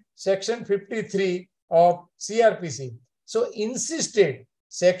interpreted section 53 of CRPC. So insisted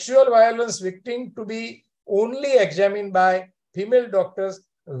sexual violence victim to be only examined by female doctors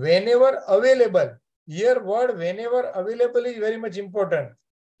whenever available. Here word whenever available is very much important.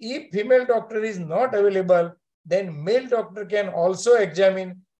 If female doctor is not available, then male doctor can also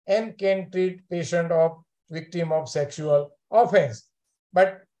examine and can treat patient of victim of sexual offense.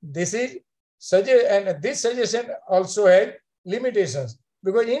 But This is this suggestion also has limitations,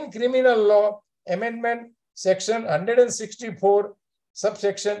 because in criminal law amendment section 164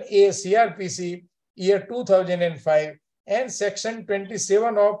 subsection A CRPC year 2005 and section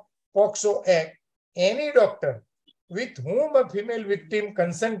 27 of POSCO Act, any doctor with whom a female victim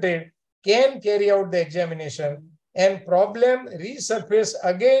consented can carry out the examination, and problem resurface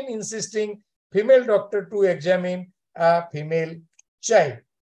again insisting female doctor to examine a female child.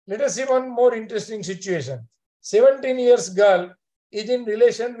 Let us see one more interesting situation. 17 years girl is in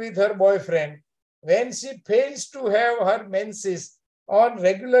relation with her boyfriend. When she fails to have her menses on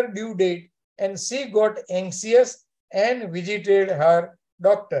regular due date, and she got anxious and visited her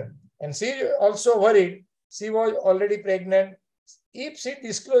doctor. And she also worried she was already pregnant. If she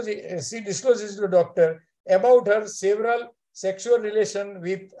discloses to the doctor about her several sexual relations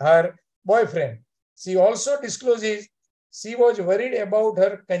with her boyfriend. She also discloses she was worried about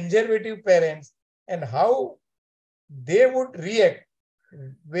her conservative parents and how they would react,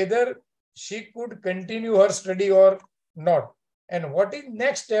 whether she could continue her study or not. And what is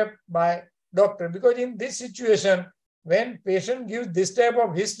next step by doctor? Because in this situation, when patient gives this type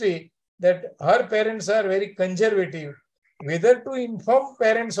of history that her parents are very conservative, whether to inform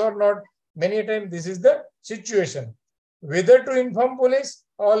parents or not, many times this is the situation. Whether to inform police,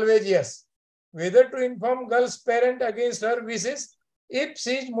 always yes. Whether to inform girl's parent against her wishes, if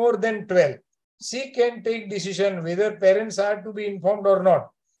she is more than 12, she can take decision whether parents are to be informed or not.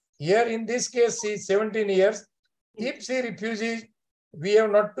 Here in this case, she is 17 years. If she refuses, we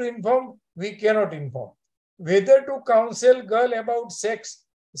have not to inform, we cannot inform. Whether to counsel girl about sex,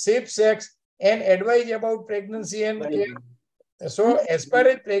 safe sex, and advise about pregnancy and care. So as far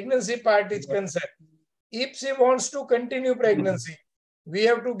as pregnancy part is concerned, if she wants to continue pregnancy, we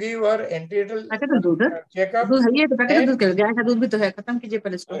have to give her antenatal checkup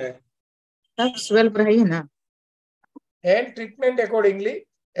and treatment accordingly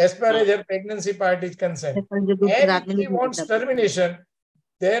as far as her pregnancy part is concerned. And if she wants termination,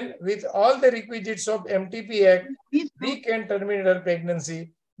 then with all the requisites of MTP Act, we can terminate her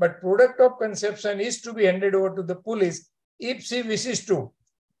pregnancy. But product of conception is to be handed over to the police if she wishes to,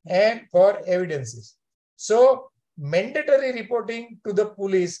 and for evidences. So mandatory reporting to the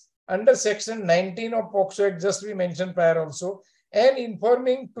police under section 19 of POSCO Act, just we mentioned prior also, and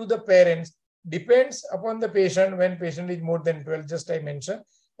informing to the parents depends upon the patient. When patient is more than 12, just I mentioned,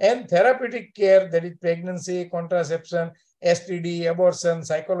 and therapeutic care, that is pregnancy, contraception, STD, abortion,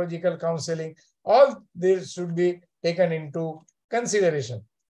 psychological counseling, all this should be taken into consideration.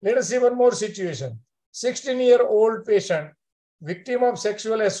 Let us see one more situation. 16-year-old patient, victim of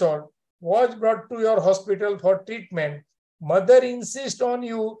sexual assault, was brought to your hospital for treatment. Mother insists on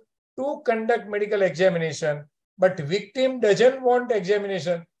you to conduct medical examination, but victim doesn't want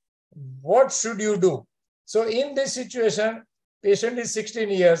examination. What should you do? So in this situation, patient is 16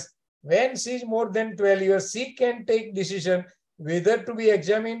 years. When she is more than 12 years, she can take decision whether to be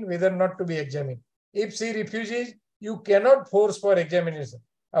examined, whether not to be examined. If she refuses, you cannot force for examination.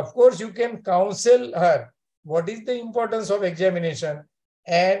 Of course, you can counsel her what is the importance of examination,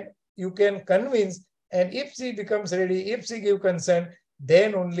 and you can convince, and if she becomes ready, if she gives consent,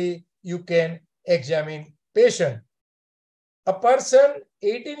 then only you can examine patient. A person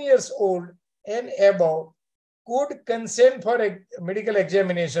 18 years old and above could consent for a medical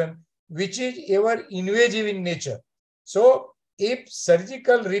examination which is ever invasive in nature. So if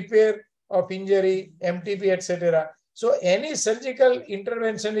surgical repair of injury, MTP, etc., so any surgical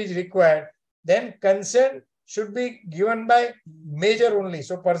intervention is required, then consent should be given by major only.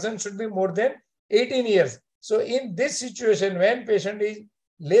 So person should be more than 18 years. So in this situation, when patient is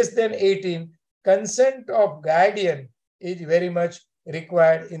less than 18, consent of guardian is very much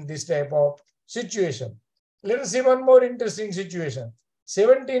required in this type of situation. Let us see one more interesting situation.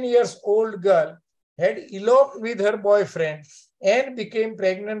 17 years old girl had eloped with her boyfriend and became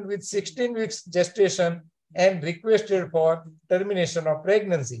pregnant with 16 weeks gestation and requested for termination of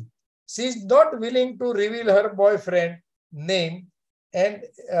pregnancy. She is not willing to reveal her boyfriend's name and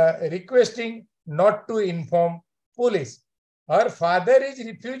requesting not to inform police. Her father is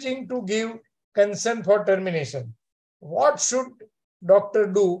refusing to give consent for termination. What should doctor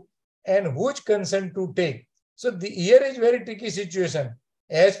do and which consent to take? So here is very tricky situation.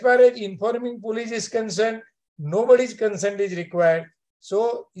 As far as informing police is concerned, nobody's consent is required.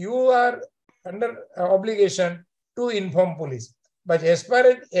 So you are under obligation to inform police. But as far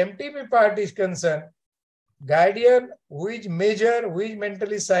as MTP part is concerned, guardian who is major, who is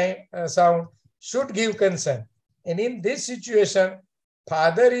mentally sound should give consent. And in this situation,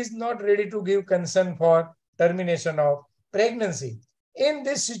 father is not ready to give consent for termination of pregnancy. In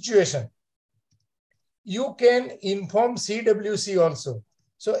this situation, you can inform CWC also.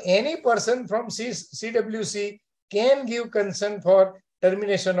 So any person from CWC can give consent for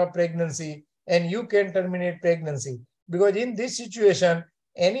termination of pregnancy, and you can terminate pregnancy. Because in this situation,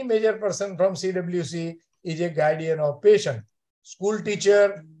 any major person from CWC is a guardian of patient. School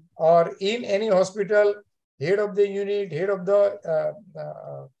teacher or in any hospital, head of the unit, head of the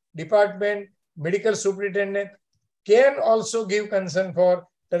department, medical superintendent can also give consent for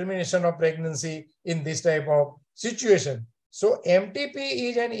termination of pregnancy in this type of situation. So MTP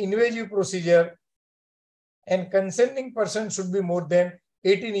is an invasive procedure, and consenting person should be more than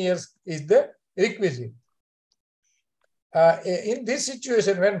 18 years is the requisite. In this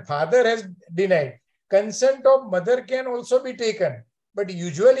situation, when father has denied, consent of mother can also be taken. But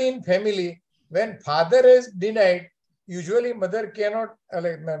usually in family, when father has denied, usually mother cannot,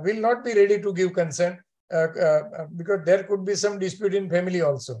 will not be ready to give consent because there could be some dispute in family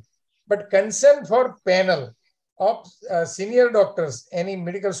also. But consent for panel of senior doctors, any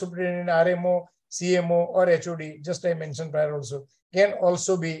medical superintendent, RMO, CMO or HOD, just I mentioned prior also, can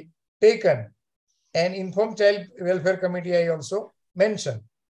also be taken. And informed child welfare committee I also mentioned.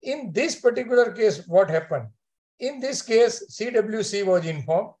 In this particular case, what happened? In this case, CWC was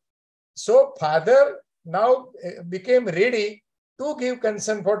informed. So father now became ready to give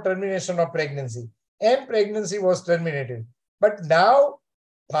consent for termination of pregnancy, and pregnancy was terminated. But now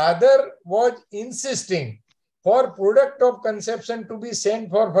father was insisting for product of conception to be sent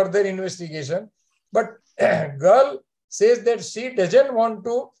for further investigation. But girl says that she doesn't want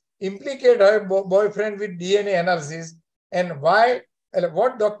to implicate her boyfriend with DNA analysis, and why,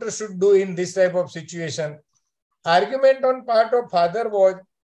 what doctor should do in this type of situation. Argument on part of father was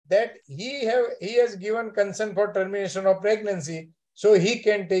that he has given consent for termination of pregnancy, so he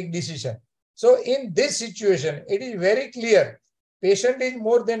can take decision. So in this situation, it is very clear, patient is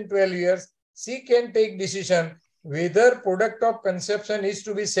more than 12 years, she can take decision whether product of conception is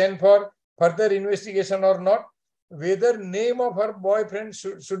to be sent for further investigation or not, whether name of her boyfriend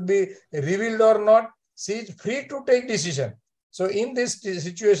should be revealed or not. She is free to take decision. So in this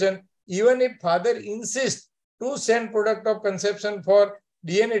situation, even if father insists to send product of conception for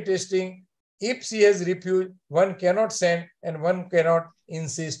DNA testing, if she has refused, one cannot send and one cannot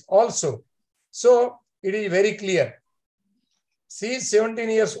insist also. So it is very clear. She is 17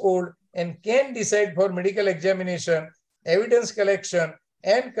 years old and can decide for medical examination, evidence collection,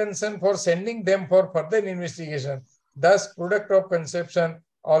 and consent for sending them for further investigation, thus product of conception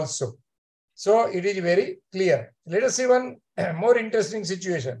also. So it is very clear. Let us see one more interesting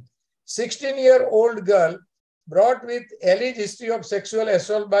situation. 16-year-old girl brought with alleged history of sexual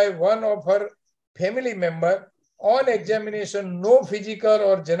assault by one of her family member. On examination, no physical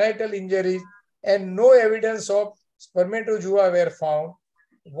or genital injuries and no evidence of spermatozoa were found.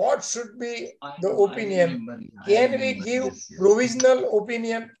 What should be the opinion? Can we give provisional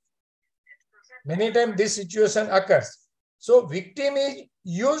opinion? Many times this situation occurs. So victim is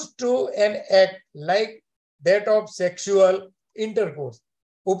used to an act like that of sexual intercourse.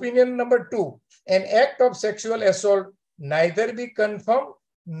 Opinion number 2, an act of sexual assault neither be confirmed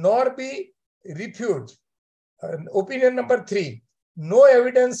nor be refuted. Opinion number 3, no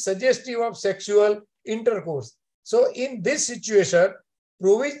evidence suggestive of sexual intercourse. So in this situation,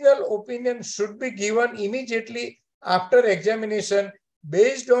 provisional opinion should be given immediately after examination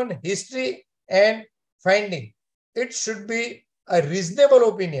based on history and finding. It should be a reasonable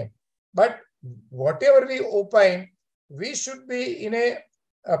opinion. But whatever we opine, we should be in a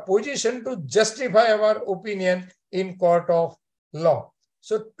position to justify our opinion in court of law.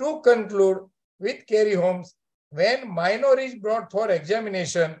 So to conclude with Carey Holmes, when minor is brought for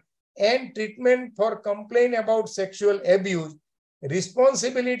examination and treatment for complaint about sexual abuse,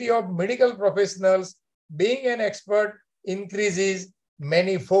 responsibility of medical professionals being an expert increases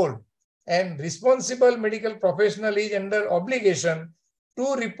manifold, and responsible medical professional is under obligation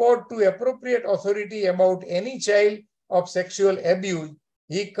to report to appropriate authority about any child of sexual abuse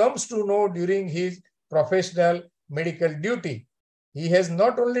he comes to know during his professional medical duty. He has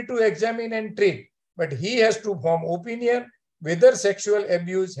not only to examine and treat, but he has to form opinion whether sexual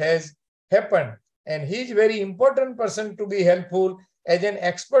abuse has happened. And he is a very important person to be helpful as an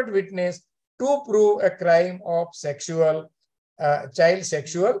expert witness to prove a crime of child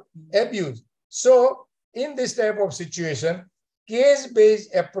sexual abuse. So in this type of situation,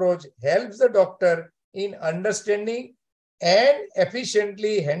 case-based approach helps the doctor in understanding and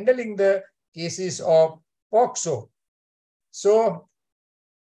efficiently handling the cases of POSCO. So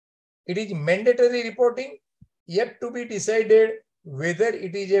it is mandatory reporting, yet to be decided whether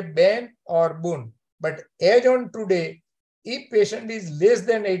it is a ban or boon. But as on today, if patient is less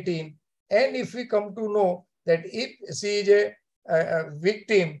than 18, and if we come to know that if she is a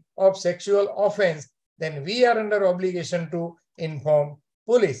victim of sexual offense, then we are under obligation to inform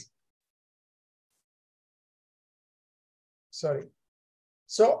police. Sorry.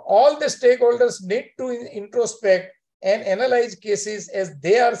 So all the stakeholders need to introspect and analyze cases as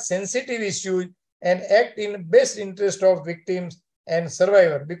they are sensitive issues and act in best interest of victims and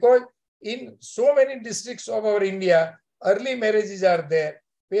survivors. Because in so many districts of our India, early marriages are there.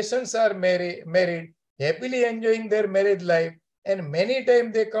 Patients are married, happily enjoying their married life, and many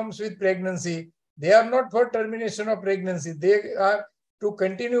times they comes with pregnancy. They are not for termination of pregnancy. They are to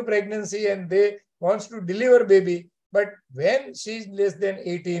continue pregnancy and they wants to deliver baby. But when she is less than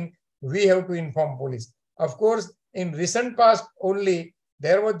 18, we have to inform police. Of course, in recent past only,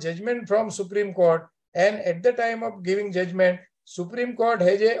 there was judgment from Supreme Court, and at the time of giving judgment, Supreme Court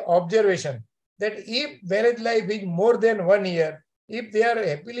has a observation that if marriage life is more than 1 year, if they are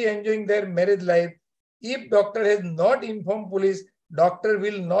happily enjoying their marriage life, if doctor has not informed police, doctor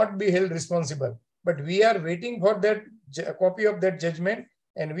will not be held responsible. But we are waiting for that copy of that judgment,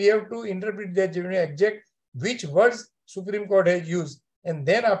 and we have to interpret that judgment exact which words Supreme Court has used, and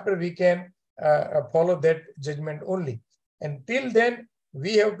then after we can follow that judgment only. And till then,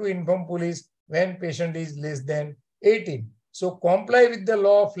 we have to inform police when patient is less than 18. So comply with the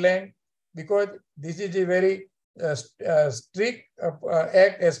law of land, because this is a very strict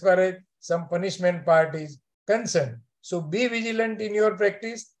act as far as some punishment part is concerned. So be vigilant in your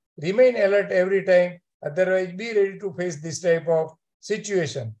practice, remain alert every time, otherwise be ready to face this type of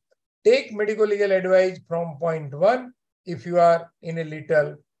situation. Take medical legal advice from point 1 if you are in a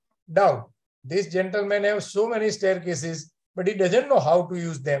little doubt. This gentleman has so many staircases, but he doesn't know how to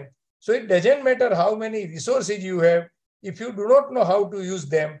use them. So it doesn't matter how many resources you have. If you do not know how to use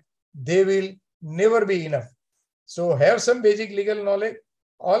them, they will never be enough. So have some basic legal knowledge.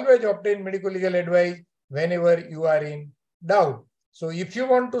 Always obtain medical legal advice whenever you are in doubt. So if you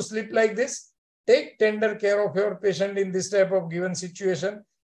want to sleep like this, take tender care of your patient in this type of given situation.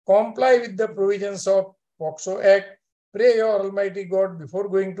 Comply with the provisions of POSCO Act. Pray your Almighty God before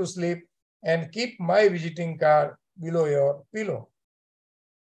going to sleep, and keep my visiting card below your pillow.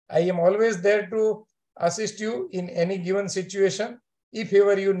 I am always there to assist you in any given situation. If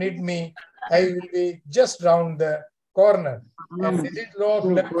ever you need me, I will be just round the corner. And this is law of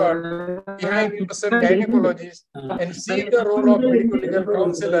leopard behind a person gynecologist, and see the role of medical legal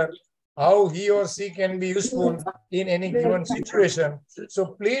counselor, how he or she can be useful in any given situation. So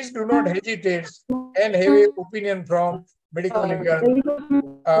please do not hesitate and have an opinion from medical legal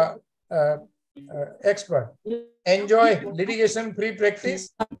expert. Enjoy litigation free practice.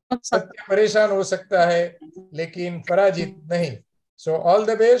 सत्य परेशान हो सकता है, लेकिन पराजित नहीं. So all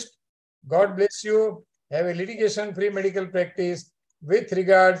the best. God bless you. Have a litigation free medical practice. With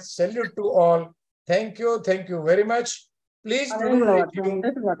regards, salute to all. Thank you. Thank you very much. Please please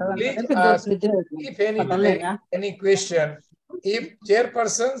ask if any question, if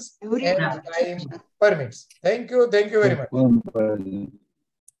chairpersons and time permits. Thank you. Thank you very much.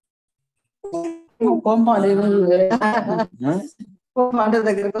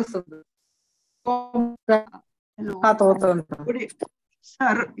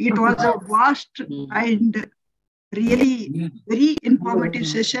 Sir, it was a vast and really very informative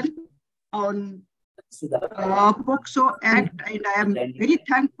session on POSCO Act, and I am very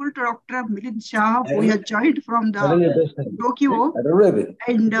thankful to Dr. Milind Shah, who has joined from the Tokyo,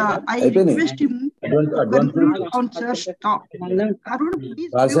 and I request him to conclude on Sir's talk. Arun,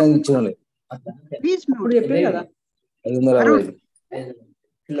 please mute.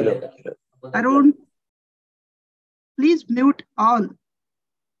 Arun, please mute on.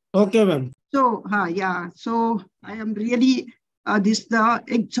 Okay, ma'am. So, so I am really, this the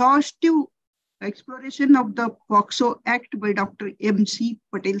exhaustive exploration of the POSCO Act by Dr. M.C.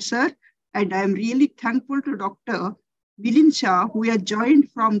 Patel, sir. And I am really thankful to Dr. Milind Shah, who has joined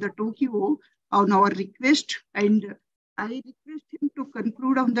from the Tokyo on our request. And I request him to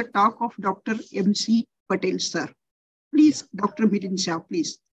conclude on the talk of Dr. M.C. Patel, sir. Please, Dr. Milind Shah,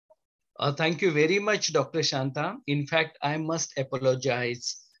 please. Thank you very much, Dr. Shanta. In fact, I must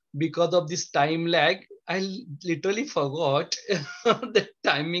apologize. Because of this time lag, I literally forgot the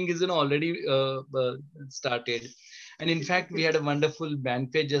timing isn't already started. And in fact, we had a wonderful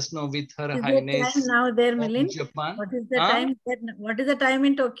banquet just now with Her Highness time now there, Milind? Japan. What is the time? What is the time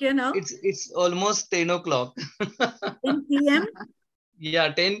in Tokyo now? It's almost 10 o'clock. 10 p.m.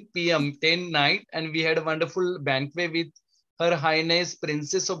 Yeah, 10 p.m., 10 night, and we had a wonderful banquet with Her Highness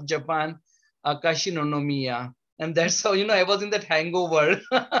Princess of Japan, Akashi Nonomiya. And that's how, I was in that hangover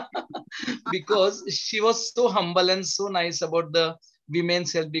because she was so humble and so nice about the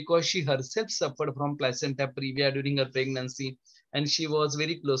women's health, because she herself suffered from placenta previa during her pregnancy, and she was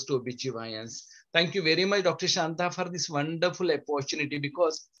very close to OBGYNs. Thank you very much, Dr. Shanta, for this wonderful opportunity,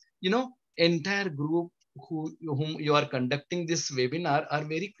 because, entire group whom you are conducting this webinar are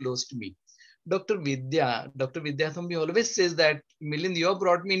very close to me. Dr. Vidya Thambi always says that, Milind, you have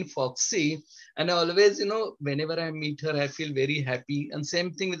brought me in Foxy, and I always, whenever I meet her, I feel very happy. And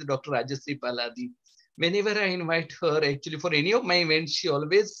same thing with Dr. Rajasri Paladi. Whenever I invite her, actually, for any of my events, she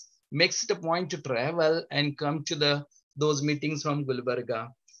always makes it a point to travel and come to those meetings from Gulbarga.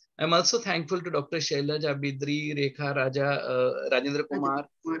 I'm also thankful to Dr. Shailaja Bidri, Rekha Raja, Rajendra Kumar,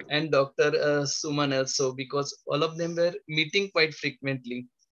 and Dr. Suman also, because all of them were meeting quite frequently.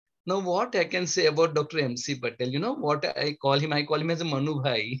 Now, what I can say about Dr. MC Patel, what I call him? I call him as a Manu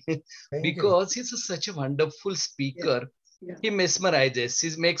Bhai, because he's such a wonderful speaker. Yeah. He mesmerizes.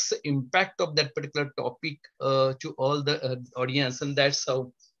 He makes the impact of that particular topic to all the audience, and that's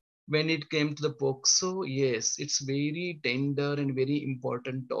how, when it came to the POSCO, yes, it's very tender and very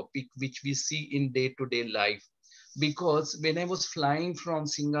important topic which we see in day-to-day life. Because when I was flying from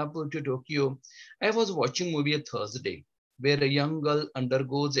Singapore to Tokyo, I was watching movie a Thursday, where a young girl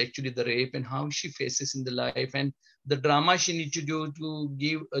undergoes actually the rape and how she faces in the life, and the drama she needs to do to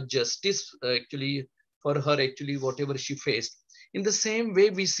give a justice actually for her, actually whatever she faced. In the same way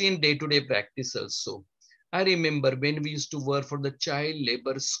we see in day-to-day practice also. I remember when we used to work for the child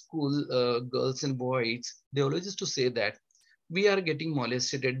labor school, girls and boys, they always used to say that we are getting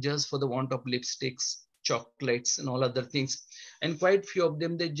molested just for the want of lipsticks, chocolates and all other things. And quite few of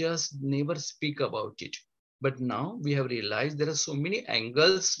them, they just never speak about it. But now we have realized there are so many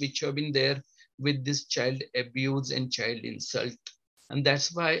angles which have been there with this child abuse and child insult. And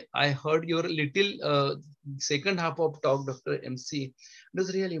that's why I heard your little second half of talk, Dr. MC. It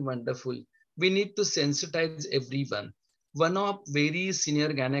was really wonderful. We need to sensitize everyone. One of very senior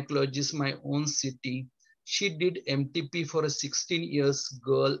gynecologists, my own city, she did MTP for a 16 years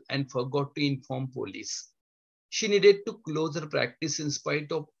girl and forgot to inform police. She needed to close her practice in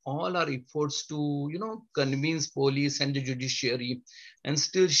spite of all our efforts to, convince police and the judiciary. And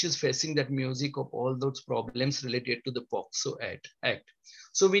still she's facing that music of all those problems related to the POSCO Act.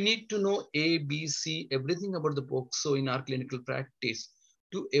 So we need to know A, B, C, everything about the POSCO in our clinical practice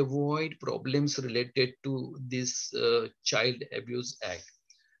to avoid problems related to this Child Abuse Act.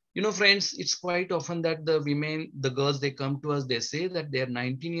 Friends, it's quite often that the women, the girls, they come to us, they say that they're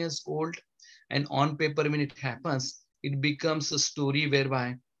 19 years old. And on paper, when it happens, it becomes a story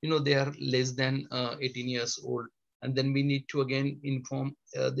whereby, they are less than 18 years old. And then we need to again inform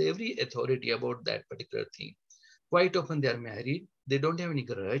every authority about that particular thing. Quite often they are married. They don't have any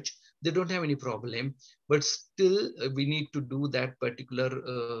grudge. They don't have any problem. But still, we need to do that particular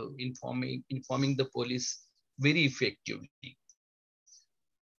informing the police very effectively.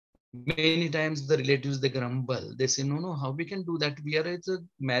 Many times the relatives, they grumble. They say, no, how we can do that? It's a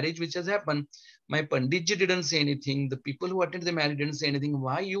marriage which has happened. My Panditji didn't say anything. The people who attended the marriage didn't say anything.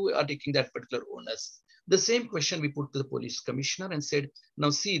 Why you are taking that particular onus? The same question we put to the police commissioner and said, now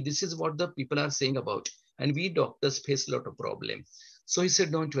see, this is what the people are saying about. And we doctors face a lot of problem. So he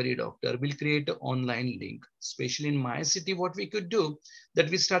said, don't worry, doctor, we'll create an online link. Especially in my city, what we could do, that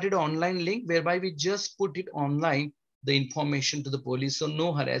we started an online link whereby we just put it online, the information to the police. So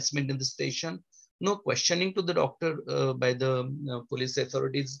no harassment in the station, no questioning to the doctor by the police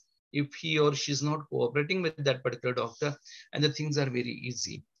authorities if he or she is not cooperating with that particular doctor, and the things are very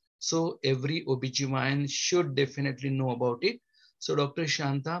easy. So every OBGYN should definitely know about it. So Dr.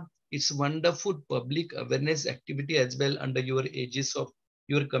 Shanta, it's wonderful public awareness activity as well under your aegis of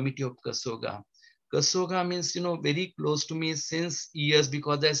your committee of Kasoga. Kasoga means, very close to me since years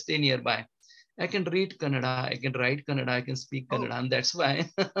because I stay nearby. I can read Kannada, I can write Kannada, I can speak Kannada, and that's why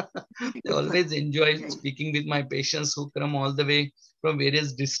I always enjoy speaking with my patients who come all the way from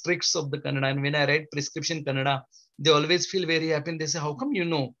various districts of the Kannada. And when I write prescription Kannada, they always feel very happy. And they say, how come you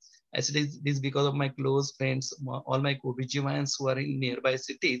know? I said, it's because of my close friends, all my OBGYNs who are in nearby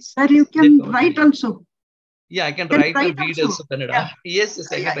cities. Sir, you can write also. Yeah, I can write and read also Kannada. Yeah.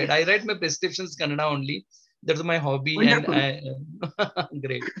 Yes, I can write. I write my prescriptions Kannada only. That's my hobby. Wonderful. And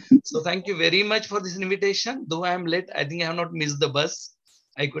great. So thank you very much for this invitation. Though I am late, I think I have not missed the bus.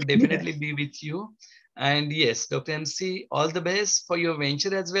 I could definitely be with you. And yes, Dr. MC, all the best for your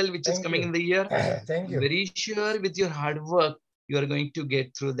venture as well, which is coming in the year. Thank you. Very sure with your hard work, you are going to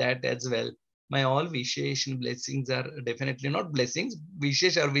get through that as well. My all wishes and blessings are definitely not blessings.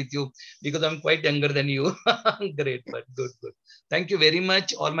 Wishes are with you because I'm quite younger than you. Great, but good. Thank you very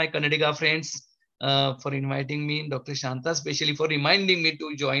much, all my Kannadiga friends. for inviting me, Dr. Shanta, especially for reminding me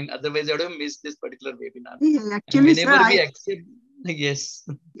to join. Otherwise, I would have missed this particular webinar. Yeah, actually, and whenever sir, we accept, yes.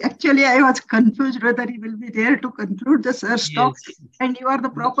 Actually, I was confused whether he will be there to conclude the sir's talk, Yes. and you are the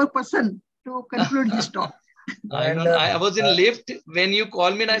proper person to conclude his talk. I was in lift when you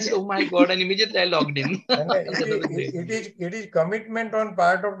called me and I said, oh my God, and immediately I logged in. And it is commitment on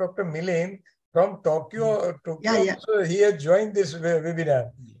part of Dr. Milind from Tokyo. So he has joined this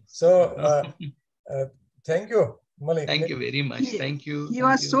webinar. So thank you, Malik. Thank you very much. Thank you. He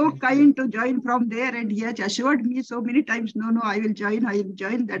was so kind to join from there, and he has assured me so many times, no, I will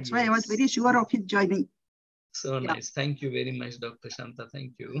join. That's why I was very sure of his joining. So nice. Thank you very much, Dr. Shanta.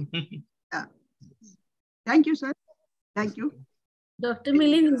 Thank you. Thank you, sir. Thank you. Dr.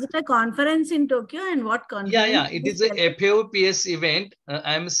 Milind, is it a conference in Tokyo, and what conference? Yeah. It is a FAOPS event.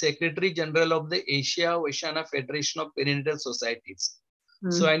 I am Secretary General of the Asia Oceania Federation of Perinatal Societies.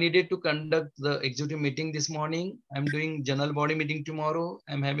 So I needed to conduct the executive meeting this morning. I'm doing general body meeting tomorrow.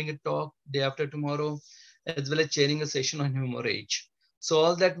 I'm having a talk day after tomorrow, as well as chairing a session on hemorrhage. So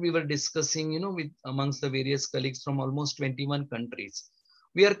all that we were discussing, with amongst the various colleagues from almost 21 countries.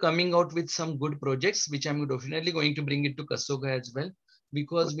 We are coming out with some good projects, which I'm definitely going to bring it to Kasoga as well,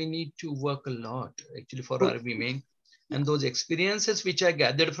 because we need to work a lot actually for our women. And those experiences which I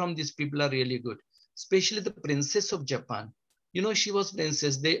gathered from these people are really good, especially the Princess of Japan. She was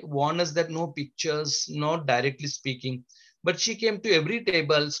princess. They warned us that no pictures, not directly speaking, but she came to every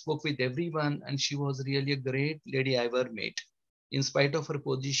table, spoke with everyone, and she was really a great lady I ever met. In spite of her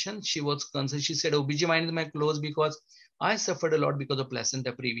position, she was concerned. She said, OBGYN is my close because I suffered a lot because of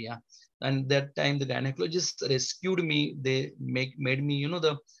placenta previa. And that time the gynecologist rescued me. They made me,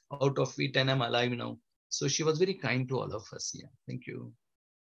 the out of it, and I'm alive now. So she was very kind to all of us. Yeah. Thank you.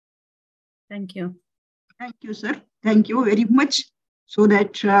 Thank you. Thank you, sir. Thank you very much. So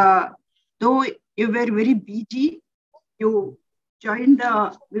that though you were very busy, you joined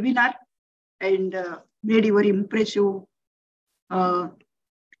the webinar and made your impressive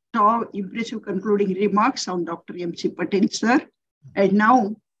concluding remarks on Dr. M.C. Patel, sir. And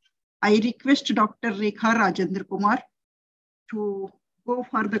now I request Dr. Rekha Rajendra Kumar to go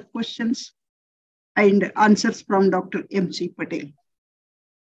for the questions and answers from Dr. M.C. Patel.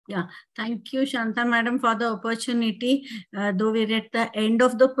 Yeah, thank you, Shanta Madam, for the opportunity. Though we're at the end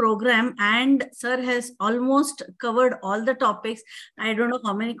of the program and sir has almost covered all the topics, I don't know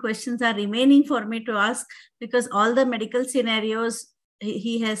how many questions are remaining for me to ask, because all the medical scenarios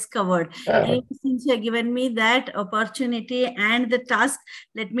he has covered. And since you have given me that opportunity and the task,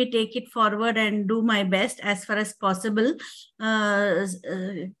 let me take it forward and do my best as far as possible.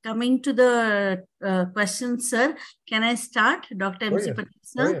 Coming to the questions, sir, can I start? Dr. M.C. Patel,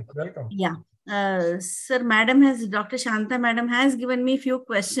 sir? Welcome. Yeah. Sir, Dr. Shanta Madam has given me a few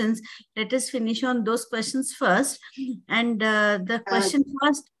questions. Let us finish on those questions first. And the question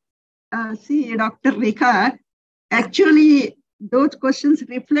first. See, Dr. Rekha, actually, those questions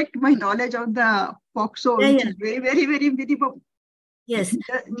reflect my knowledge of the POSCO, which is very, very, very minimum. Yes.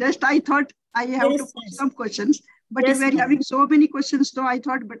 Just I thought I have to put some questions, but you were having so many questions, so I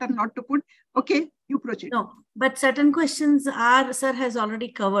thought better not to put. Okay, you proceed. No, but certain questions sir has already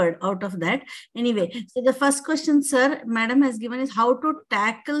covered out of that. Anyway, so the first question, sir, madam has given is how to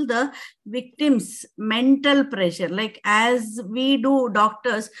tackle the victim's mental pressure. Like as we do,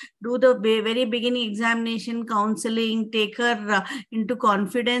 doctors do the very beginning examination, counseling, take her into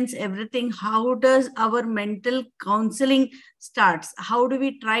confidence, everything. How does our mental counseling starts? How do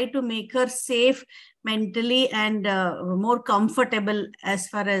we try to make her safe mentally and more comfortable, as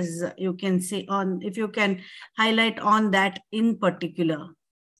far as you can say on, if you can highlight on that in particular?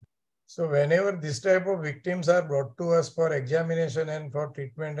 So whenever this type of victims are brought to us for examination and for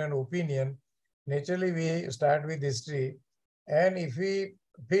treatment and opinion, naturally we start with history. And if we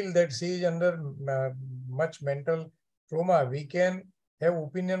feel that she is under much mental trauma, we can have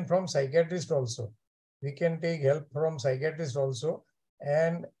opinion from psychiatrist also. We can take help from psychiatrist also.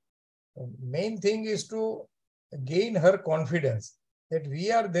 And main thing is to gain her confidence that we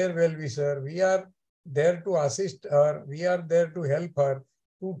are their well-wisher, we are there to assist her, we are there to help her,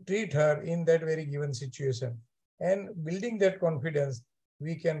 to treat her in that very given situation. And building that confidence,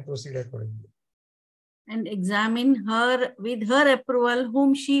 we can proceed accordingly. And examine her with her approval,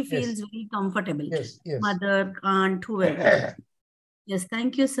 whom she feels very comfortable. Yes. Mother, aunt, whoever. Yes,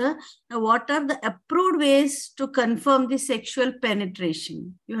 thank you, sir. Now, what are the approved ways to confirm the sexual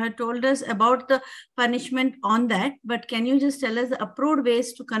penetration? You had told us about the punishment on that, but can you just tell us the approved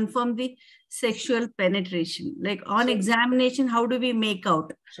ways to confirm the sexual penetration? Like on examination, how do we make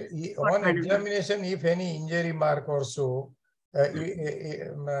out? So on examination, if any injury mark or so,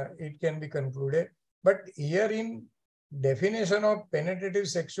 it can be concluded. But here in definition of penetrative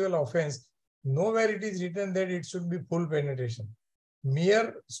sexual offense, nowhere it is written that it should be full penetration.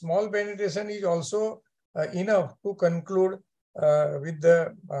 Mere small penetration is also enough to conclude with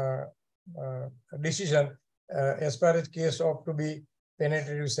the decision as far as case of to be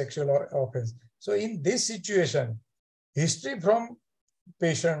penetrative sexual offense. So in this situation, history from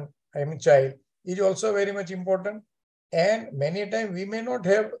patient, child, is also very much important. And many times we may not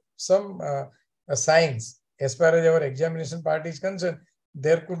have some signs as far as our examination part is concerned.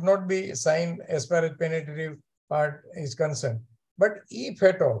 There could not be a sign as far as penetrative part is concerned. But if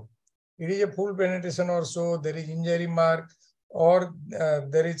at all, it is a full penetration or so, there is injury mark, or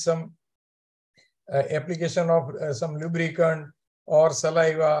there is some application of some lubricant or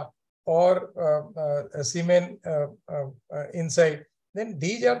saliva or semen inside, then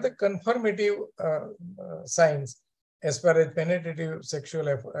these are the confirmative signs as far as penetrative sexual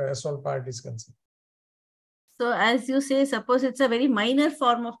assault part is concerned. So as you say, suppose it's a very minor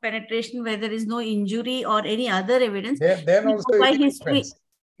form of penetration where there is no injury or any other evidence. Then also by it is history. offense.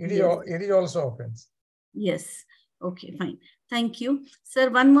 It is also offense. Yes. Okay, fine. Thank you.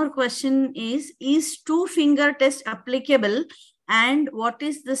 Sir, one more question is two-finger test applicable, and what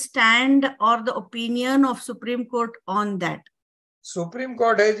is the stand or the opinion of Supreme Court on that? Supreme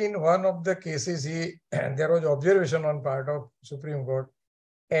Court has, in one of the cases, there was observation on part of Supreme Court.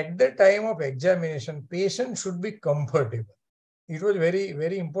 At the time of examination, patient should be comfortable. It was very,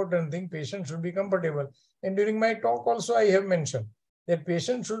 very important thing. Patient should be comfortable. And during my talk also, I have mentioned that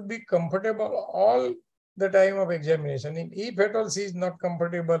patient should be comfortable all the time of examination. If at all she is not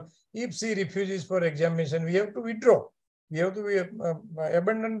comfortable, if she refuses for examination, we have to withdraw. We have to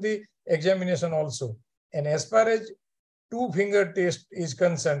abandon the examination also. And as far as two-finger test is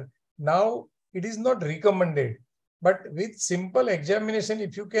concerned, now it is not recommended. But with simple examination,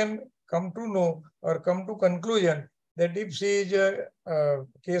 if you can come to know or come to conclusion that if she is a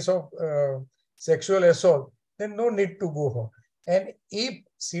case of sexual assault, then no need to go home. And if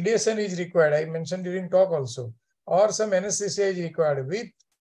sedation is required, I mentioned during talk also, or some anesthesia is required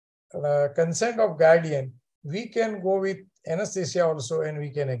with consent of guardian, we can go with anesthesia also and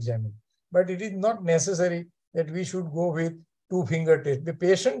we can examine. But it is not necessary that we should go with two-finger test. The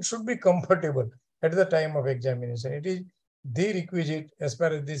patient should be comfortable at the time of examination. It is the requisite as far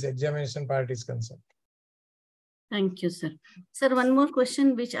as this examination part is concerned. Thank you, sir. Sir, one more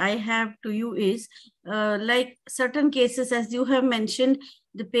question which I have to you is, like certain cases, as you have mentioned,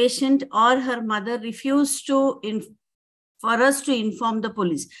 the patient or her mother refused to for us to inform the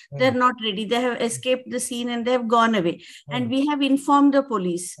police. They're not ready. They have escaped the scene and they have gone away. And we have informed the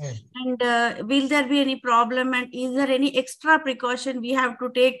police. And will there be any problem? And is there any extra precaution we have to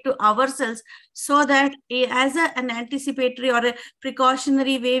take to ourselves so that as an anticipatory or a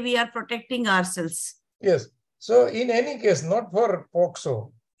precautionary way, we are protecting ourselves? Yes. So in any case, not for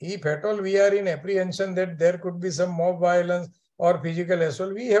POSCO, if at all we are in apprehension that there could be some mob violence or physical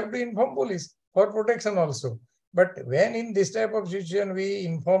assault, we have to inform police for protection also. But when in this type of situation we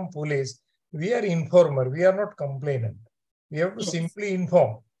inform police, we are informer, we are not complainant. We have to simply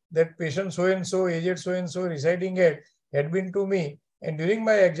inform that patient so-and-so, aged so-and-so residing at had been to me, and during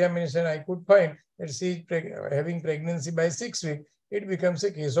my examination I could find that she is having pregnancy by 6 weeks. It becomes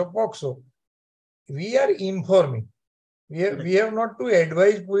a case of POSCO. We are informing. We have not to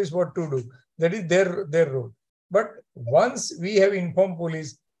advise police what to do. That is their role. But once we have informed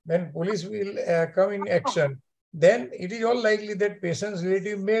police, when police will come in action, then it is all likely that patient's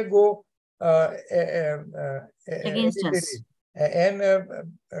relative may go against us and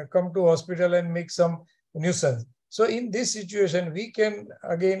come to hospital and make some nuisance. So in this situation, we can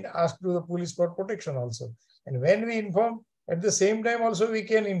again ask to the police for protection also. And when we inform, at the same time also we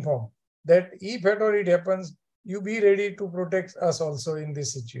can inform that if at all it happens, you be ready to protect us also in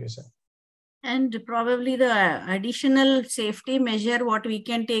this situation. And probably the additional safety measure what we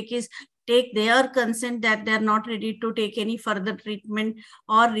can take is take their consent that they're not ready to take any further treatment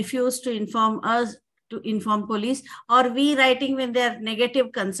or refuse to inform us, to inform police, or we writing when they're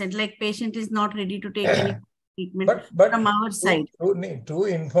negative consent, like patient is not ready to take any treatment but from our side. To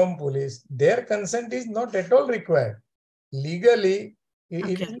inform police, their consent is not at all required. Legally,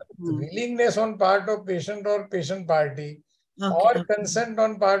 it is willingness on part of patient or patient party or consent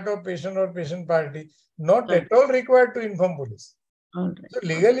on part of patient or patient party, not at all required to inform police. So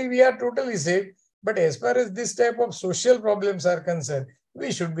legally we are totally safe, but as far as this type of social problems are concerned,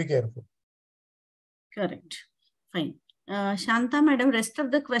 we should be careful. Correct. Fine. Shanta madam, rest of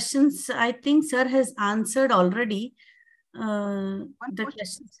the questions I think sir has answered already. The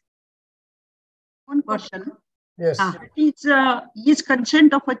questions. One question. Yes. Is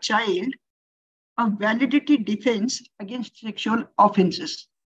consent of a child a validity defense against sexual offenses?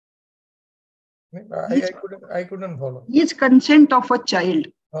 I couldn't follow. Is consent of a child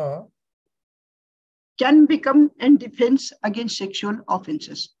can become a defense against sexual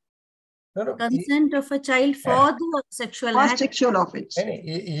offenses? No. Consent of a child for the sexual act. Sexual offense.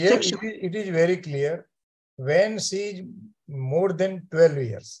 Here it is very clear. When she is more than 12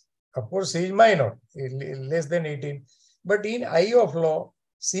 years, of course, she is minor, less than 18. But in eye of law,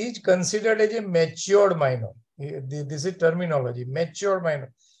 she is considered as a matured minor. This is terminology, matured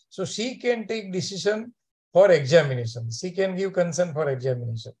minor. So she can take decision for examination. She can give consent for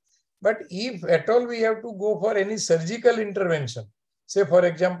examination. But if at all we have to go for any surgical intervention, say for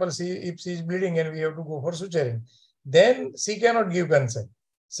example, if she is bleeding and we have to go for suturing, then she cannot give consent.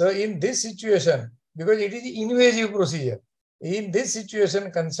 So in this situation, because it is invasive procedure, in this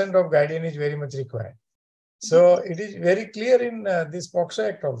situation, consent of guardian is very much required. So it is very clear in this POSCO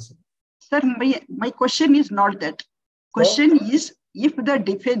Act also. Sir, my question is not that. Question is, if the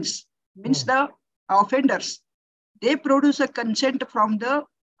defense means the offenders, they produce a consent from the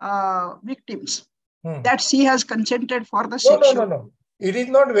victims that she has consented for the sexual. No. It is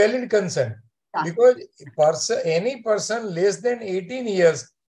not valid consent because any person less than 18 years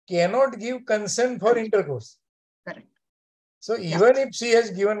cannot give consent for intercourse. Correct. So even if she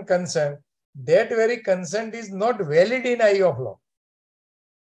has given consent, that very consent is not valid in eye of law.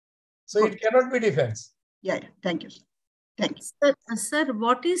 So it cannot be defense. Yeah. Thank you, sir. Thank you. Sir,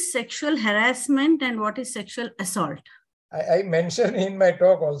 what is sexual harassment and what is sexual assault? I mentioned in my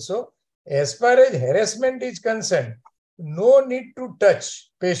talk also, as far as harassment is concerned, no need to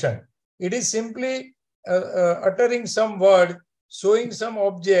touch patient. It is simply uttering some word, showing some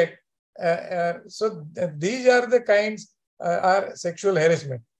object. So these are the kinds are sexual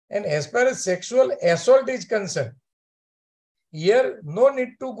harassment. And as far as sexual assault is concerned, here no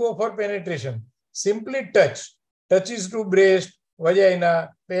need to go for penetration. Simply touch. Touches to breast, vagina,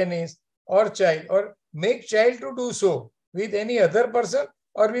 penis, or child, or make child to do so with any other person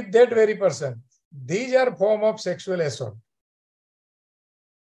or with that very person. These are form of sexual assault.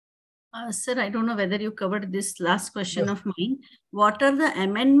 Sir, I don't know whether you covered this last question of mine. What are the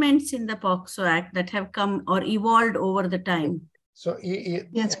amendments in the POSCO Act that have come or evolved over the time? So,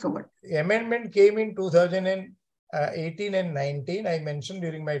 yes, covered. Amendment came in 2018 and 19. I mentioned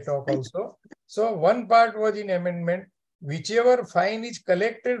during my talk also. So, one part was in amendment, whichever fine is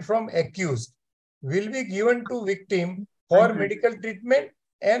collected from accused will be given to victim for medical treatment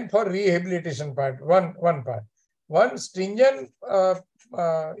and for rehabilitation part. One part. One stringent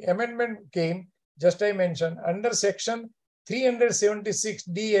amendment came, just I mentioned, under section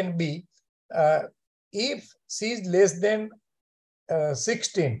 376D and B, if she is less than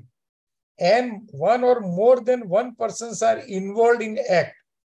 16 and one or more than one persons are involved in act,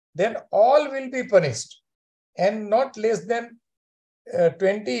 then all will be punished and not less than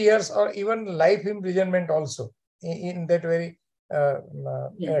 20 years or even life imprisonment also in that very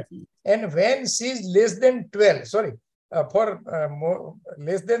act. And when she is less than 12,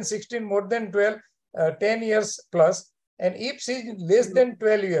 less than 16, more than 12, 10 years plus, and if she is less than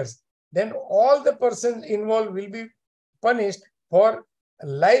 12 years, then all the persons involved will be punished for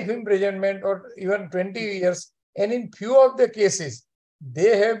life imprisonment or even 20 years. And in few of the cases,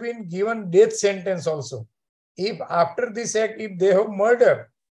 they have been given death sentence also. If after this act, if they have murdered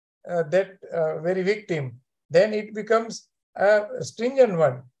that very victim, then it becomes a stringent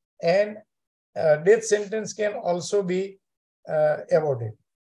one, and death sentence can also be avoided.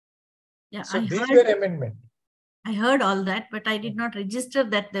 Yeah, so these were amendment. I heard all that, but I did not register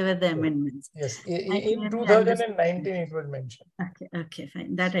that they were the amendments. Yes, in 2019 it was mentioned. Okay,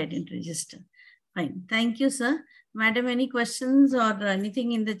 fine. That I didn't register. Fine. Thank you, sir. Madam, any questions or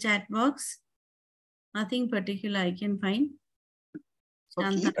anything in the chat box? Nothing particular I can find.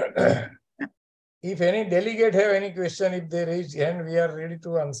 Okay. If any delegate have any question, if they raise hand, we are ready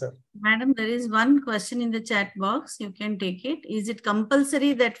to answer. Madam, there is one question in the chat box. You can take it. Is it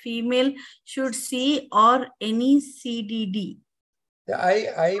compulsory that female should see or any CDD?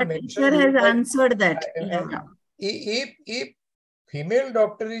 I mentioned. Teacher has answered that. If female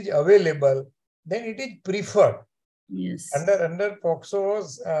doctor is available, then it is preferred. Yes. Under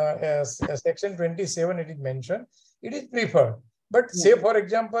POSCO's section 27, it is mentioned. It is preferred. But say, for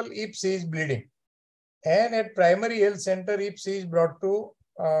example, if she is bleeding, and at primary health center, if she is brought to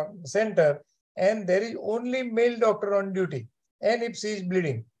center and there is only male doctor on duty, and if she is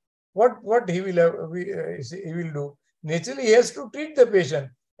bleeding, what he will do? Naturally, he has to treat the patient.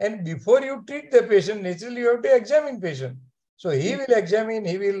 And before you treat the patient, naturally you have to examine patient. So he will examine,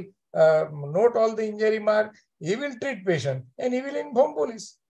 he will note all the injury mark, he will treat patient and he will inform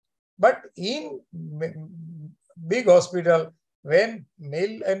police. But in big hospital, when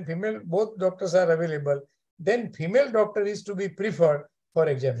male and female both doctors are available, then female doctor is to be preferred for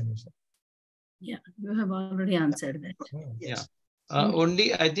examination. Yeah, you have already answered that. Yes.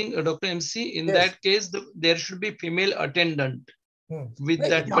 Only I think Dr. MC, in that case, there should be female attendant with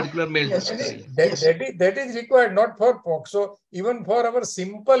that particular male doctor. That is required not for POCSO, even for our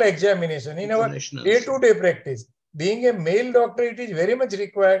simple examination in our day-to-day practice. Being a male doctor, it is very much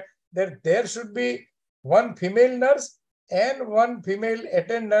required that there should be one female nurse and one female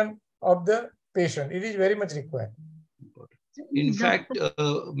attendant of the patient. It is very much required. In fact,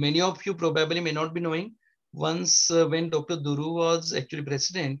 many of you probably may not be knowing, once when Dr. Duru was actually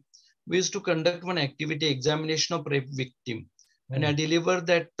president, we used to conduct one activity, examination of rape victim. And I delivered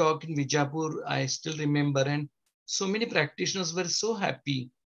that talk in Vijapur, I still remember. And so many practitioners were so happy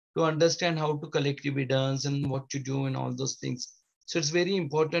to understand how to collect evidence and what to do and all those things. So it's very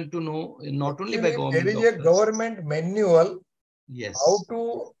important to know, not only by government doctors. There is a government manual how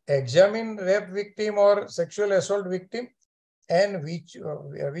to examine rape victim or sexual assault victim, and which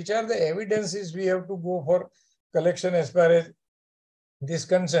are the evidences we have to go for collection as far as this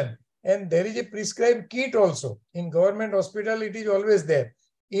concern. And there is a prescribed kit also. In government hospital, it is always there.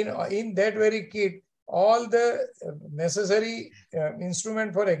 In that very kit, all the necessary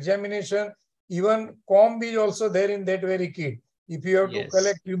instrument for examination, even comb is also there in that very kit. If you have to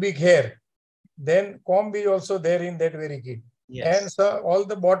collect pubic hair, then comb is also there in that very kit. And so all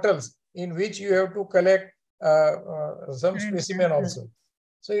the bottles in which you have to collect some specimen also.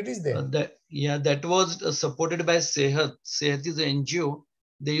 So it is there. That was supported by Sehat. Sehat is an NGO.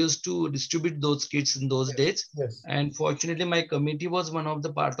 They used to distribute those kits in those days. And fortunately, my committee was one of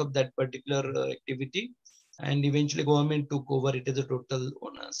the part of that particular activity. And eventually government took over it as a total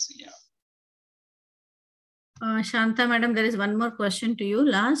onus. Shanta madam, there is one more question to you,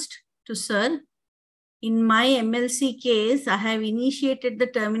 last to sir. In my MLC case, I have initiated the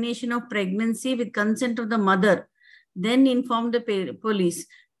termination of pregnancy with consent of the mother, then informed the police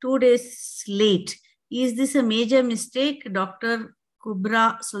 2 days late. Is this a major mistake? Dr.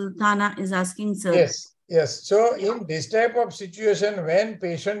 Kubra Sultana is asking, sir. Yes. So in this type of situation, when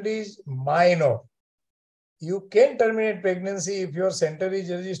patient is minor, you can terminate pregnancy if your center is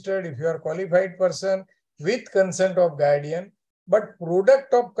registered, if you are a qualified person with consent of guardian. But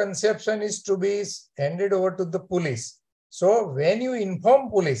product of conception is to be handed over to the police. So when you inform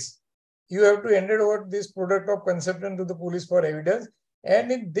police, you have to hand over this product of conception to the police for evidence.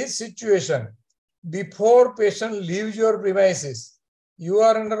 And in this situation, before patient leaves your premises, you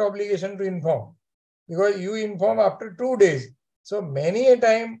are under obligation to inform, because you inform after 2 days. So many a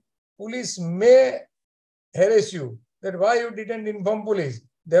time, police may harass you that why you didn't inform police.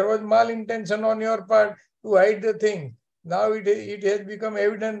 There was malintention on your part to hide the thing. Now it has become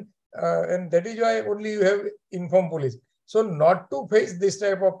evident, and that is why only you have informed police. So not to face this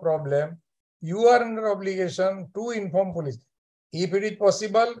type of problem, you are under obligation to inform police. If it is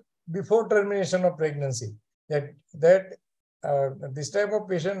possible, before termination of pregnancy, that this type of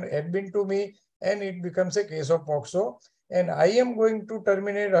patient had been to me and it becomes a case of POCSO, and I am going to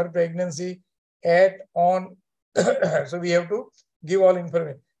terminate her pregnancy so we have to give all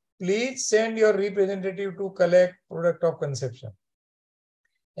information. Please send your representative to collect product of conception.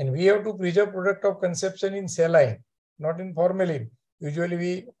 And we have to preserve product of conception in saline, not in formalin. Usually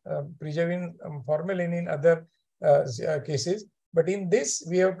we preserve in formalin in other cases. But in this,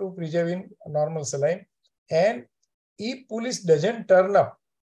 we have to preserve in normal saline. And if police doesn't turn up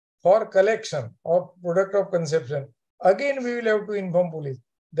for collection of product of conception, again we will have to inform police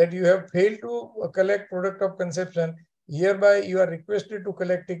that you have failed to collect product of conception. Hereby, you are requested to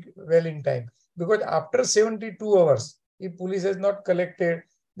collect it well in time. Because after 72 hours, if police has not collected,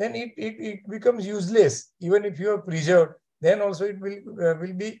 then it becomes useless. Even if you have preserved, then also it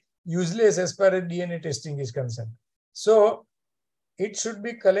will be useless as far as DNA testing is concerned. So it should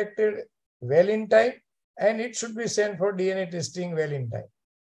be collected well in time, and it should be sent for DNA testing well in time.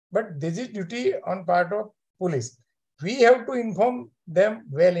 But this is duty on part of police. We have to inform them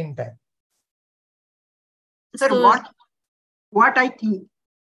well in time. Sir, what I think,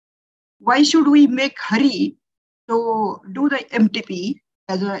 why should we make hurry to do the MTP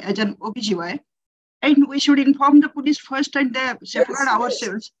as an OBGY, and we should inform the police first and safeguard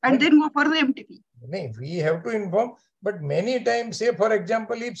ourselves and then go for the MTP? No, we have to inform, but many times, say for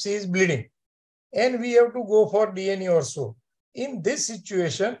example, if she is bleeding and we have to go for DNA or so, in this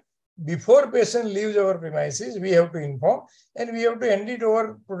situation, before patient leaves our premises, we have to inform and we have to hand it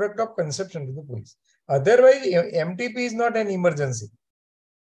over product of conception to the police. Otherwise, MTP is not an emergency.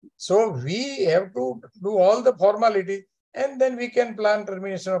 So we have to do all the formality, and then we can plan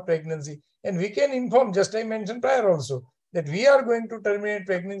termination of pregnancy. And we can inform, just I mentioned prior also, that we are going to terminate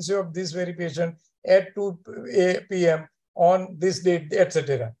pregnancy of this very patient at 2 p.m. on this date,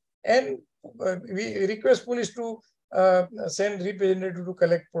 etc. And we request police to send representative to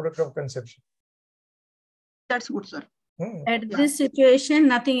collect product of conception. That's good, sir. At this situation,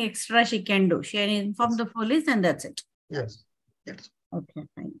 nothing extra she can do. She can inform the police and that's it. Yes. That's okay.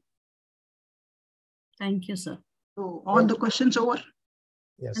 Fine. Thank you, sir. So all the questions over.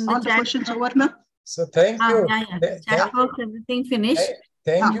 Yes. All the questions over now. So thank you. Chat box, everything finished.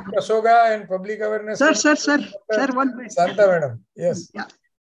 Thank you, POSCO and Public Awareness. Sir, 1 minute. Santa Madam. Yes. Yeah.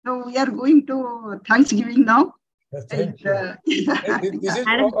 So we are going to Thanksgiving now. Thank you. This is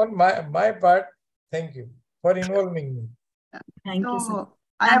on my part. Thank you for involving me. Thank you, sir.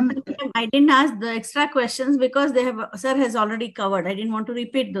 I didn't ask the extra questions because sir has already covered. I didn't want to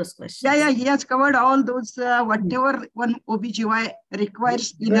repeat those questions. Yeah, he has covered all those, whatever one OBGY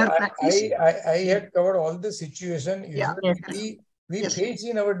requires in her practice. I had covered all the situation we face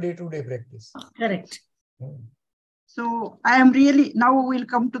in our day-to-day practice. Correct. So I am really, now we'll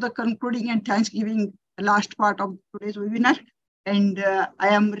come to the concluding and Thanksgiving last part of today's webinar. And I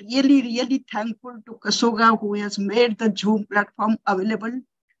am really, really thankful to Kasoga, who has made the Zoom platform available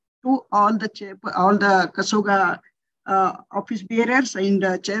to all the Kasoga office bearers and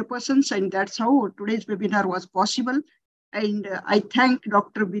chairpersons. And that's how today's webinar was possible. And I thank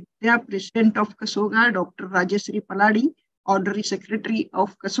Dr. Vidya, President of Kasoga, Dr. Rajeshri Paladi, Honorary Secretary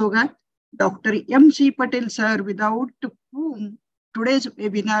of Kasoga, Dr. M.C. Patel, sir, without whom today's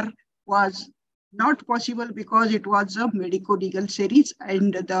webinar was not possible because it was a medico-legal series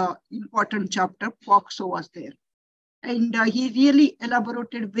and the important chapter POSCO was there. And he really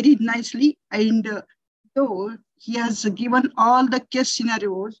elaborated very nicely. And though he has given all the case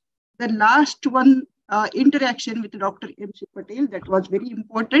scenarios, the last one interaction with Dr. M.C. Patel, that was very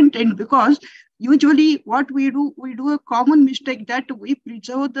important. And because usually what we do a common mistake that we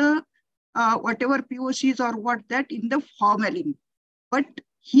preserve the whatever POCs or what that in the formalin. But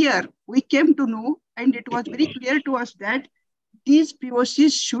here we came to know, and it was very clear to us that these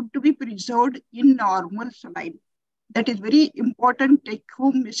POCs should be preserved in normal saline. That is very important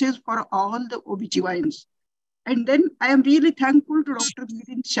take-home message for all the OBGYNs. And then I am really thankful to Dr.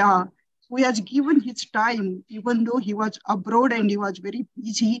 Milind Shah, who has given his time, even though he was abroad and he was very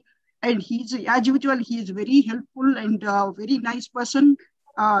busy. And he's, as usual, he is very helpful and very nice person.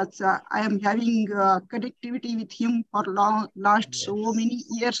 So I am having connectivity with him for last so many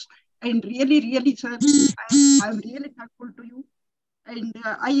years. And really, sir, I'm really thankful to you. And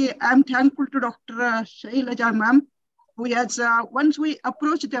I am thankful to Dr. Shailaja ma'am, who has, once we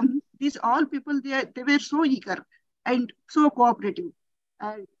approached them, these all people, they were so eager and so cooperative.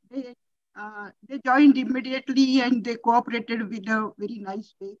 They joined immediately and they cooperated with a very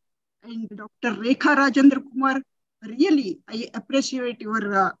nice way. And Dr. Rekha Rajendra Kumar, really, I appreciate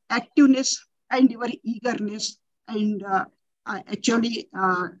your activeness and your eagerness. And actually,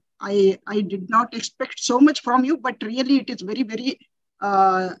 I did not expect so much from you, but really it is very, very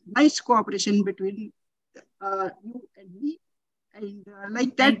nice cooperation between you and me. And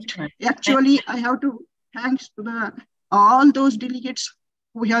like that, actually, I have to thanks to all those delegates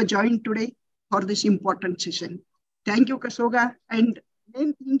who have joined today for this important session. Thank you, Kasoga. And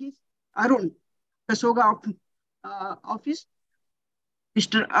main thing is Arun, Kasoga office,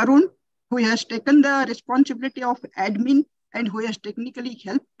 Mr. Arun, who has taken the responsibility of admin and who has technically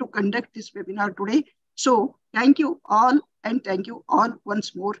helped to conduct this webinar today. So thank you all, and thank you all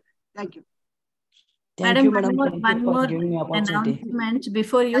once more. Thank you. Madam, one more announcement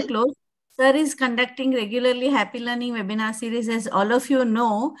before you close. Sir is conducting regularly Happy Learning webinar series, as all of you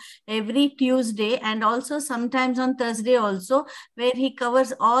know, every Tuesday and also sometimes on Thursday also, where he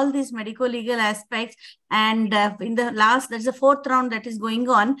covers all these medico-legal aspects. And in the last, there's a 4th round that is going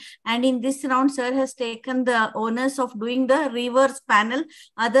on. And in this round, sir has taken the onus of doing the reverse panel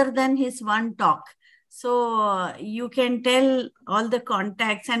other than his one talk. So you can tell all the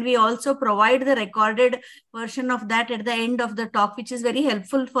contacts, and we also provide the recorded version of that at the end of the talk, which is very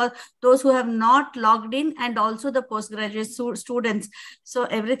helpful for those who have not logged in and also the postgraduate students. So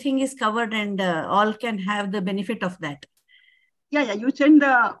everything is covered and all can have the benefit of that. Yeah, you send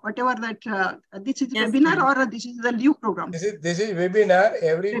whatever that, this is webinar or this is the new program? This is webinar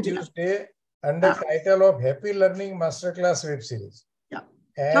every Tuesday under title of Happy Learning Masterclass Web Series. Yeah.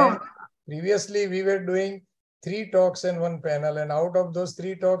 And previously, we were doing 3 talks and 1 panel, and out of those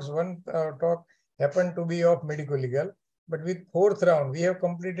 3 talks, 1 talk happened to be of medical legal. But with 4th round, we have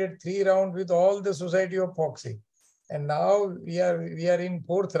completed 3 rounds with all the Society of POSCO. And now we are in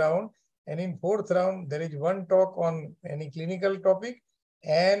 4th round. And in 4th round, there is one talk on any clinical topic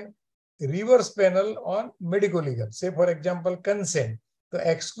and reverse panel on medico-legal. Say, for example, consent. So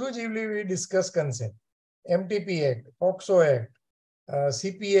exclusively we discuss consent. MTP Act, POSCO Act,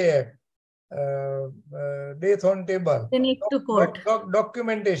 CPA Act, death on table,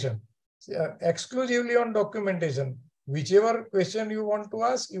 documentation, exclusively on documentation. Whichever question you want to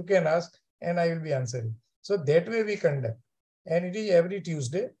ask, you can ask and I will be answering. So that way we conduct. And it is every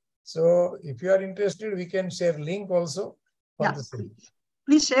Tuesday. So if you are interested, we can share link also for the same.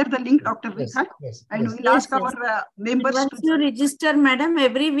 Please share the link, Dr. Vika. Yes, and we'll ask our members. Once you register, madam,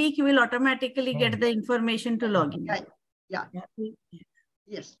 every week you will automatically get the information to log in.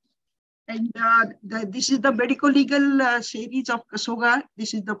 Yes. And this is the medico-legal series of KASOGA.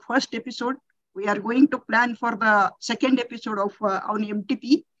 This is the first episode. We are going to plan for the second episode of on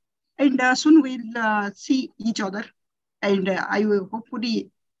MTP. And soon we'll see each other. And I will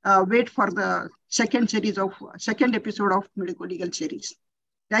hopefully wait for the second episode of medico-legal series.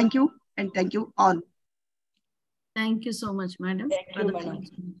 Thank you, and thank you all. Thank you so much, madam. Thank you, madam.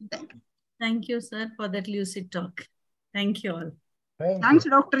 Thank you, sir, for that lucid talk. Thank you all. Thanks,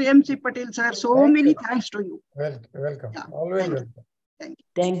 Dr. M.C. Patel, sir. So many thanks to you. Welcome. Yeah. Always welcome.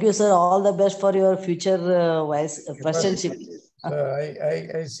 Thank you, sir. All the best for your future vice presidency.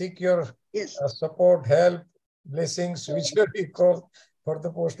 I seek your support, help, blessings, whichever you call, for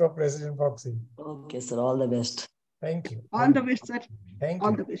the post of President Foxy. Okay, sir. All the best. Thank you. All the best, sir. Thank you.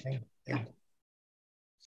 All the best. Thank you.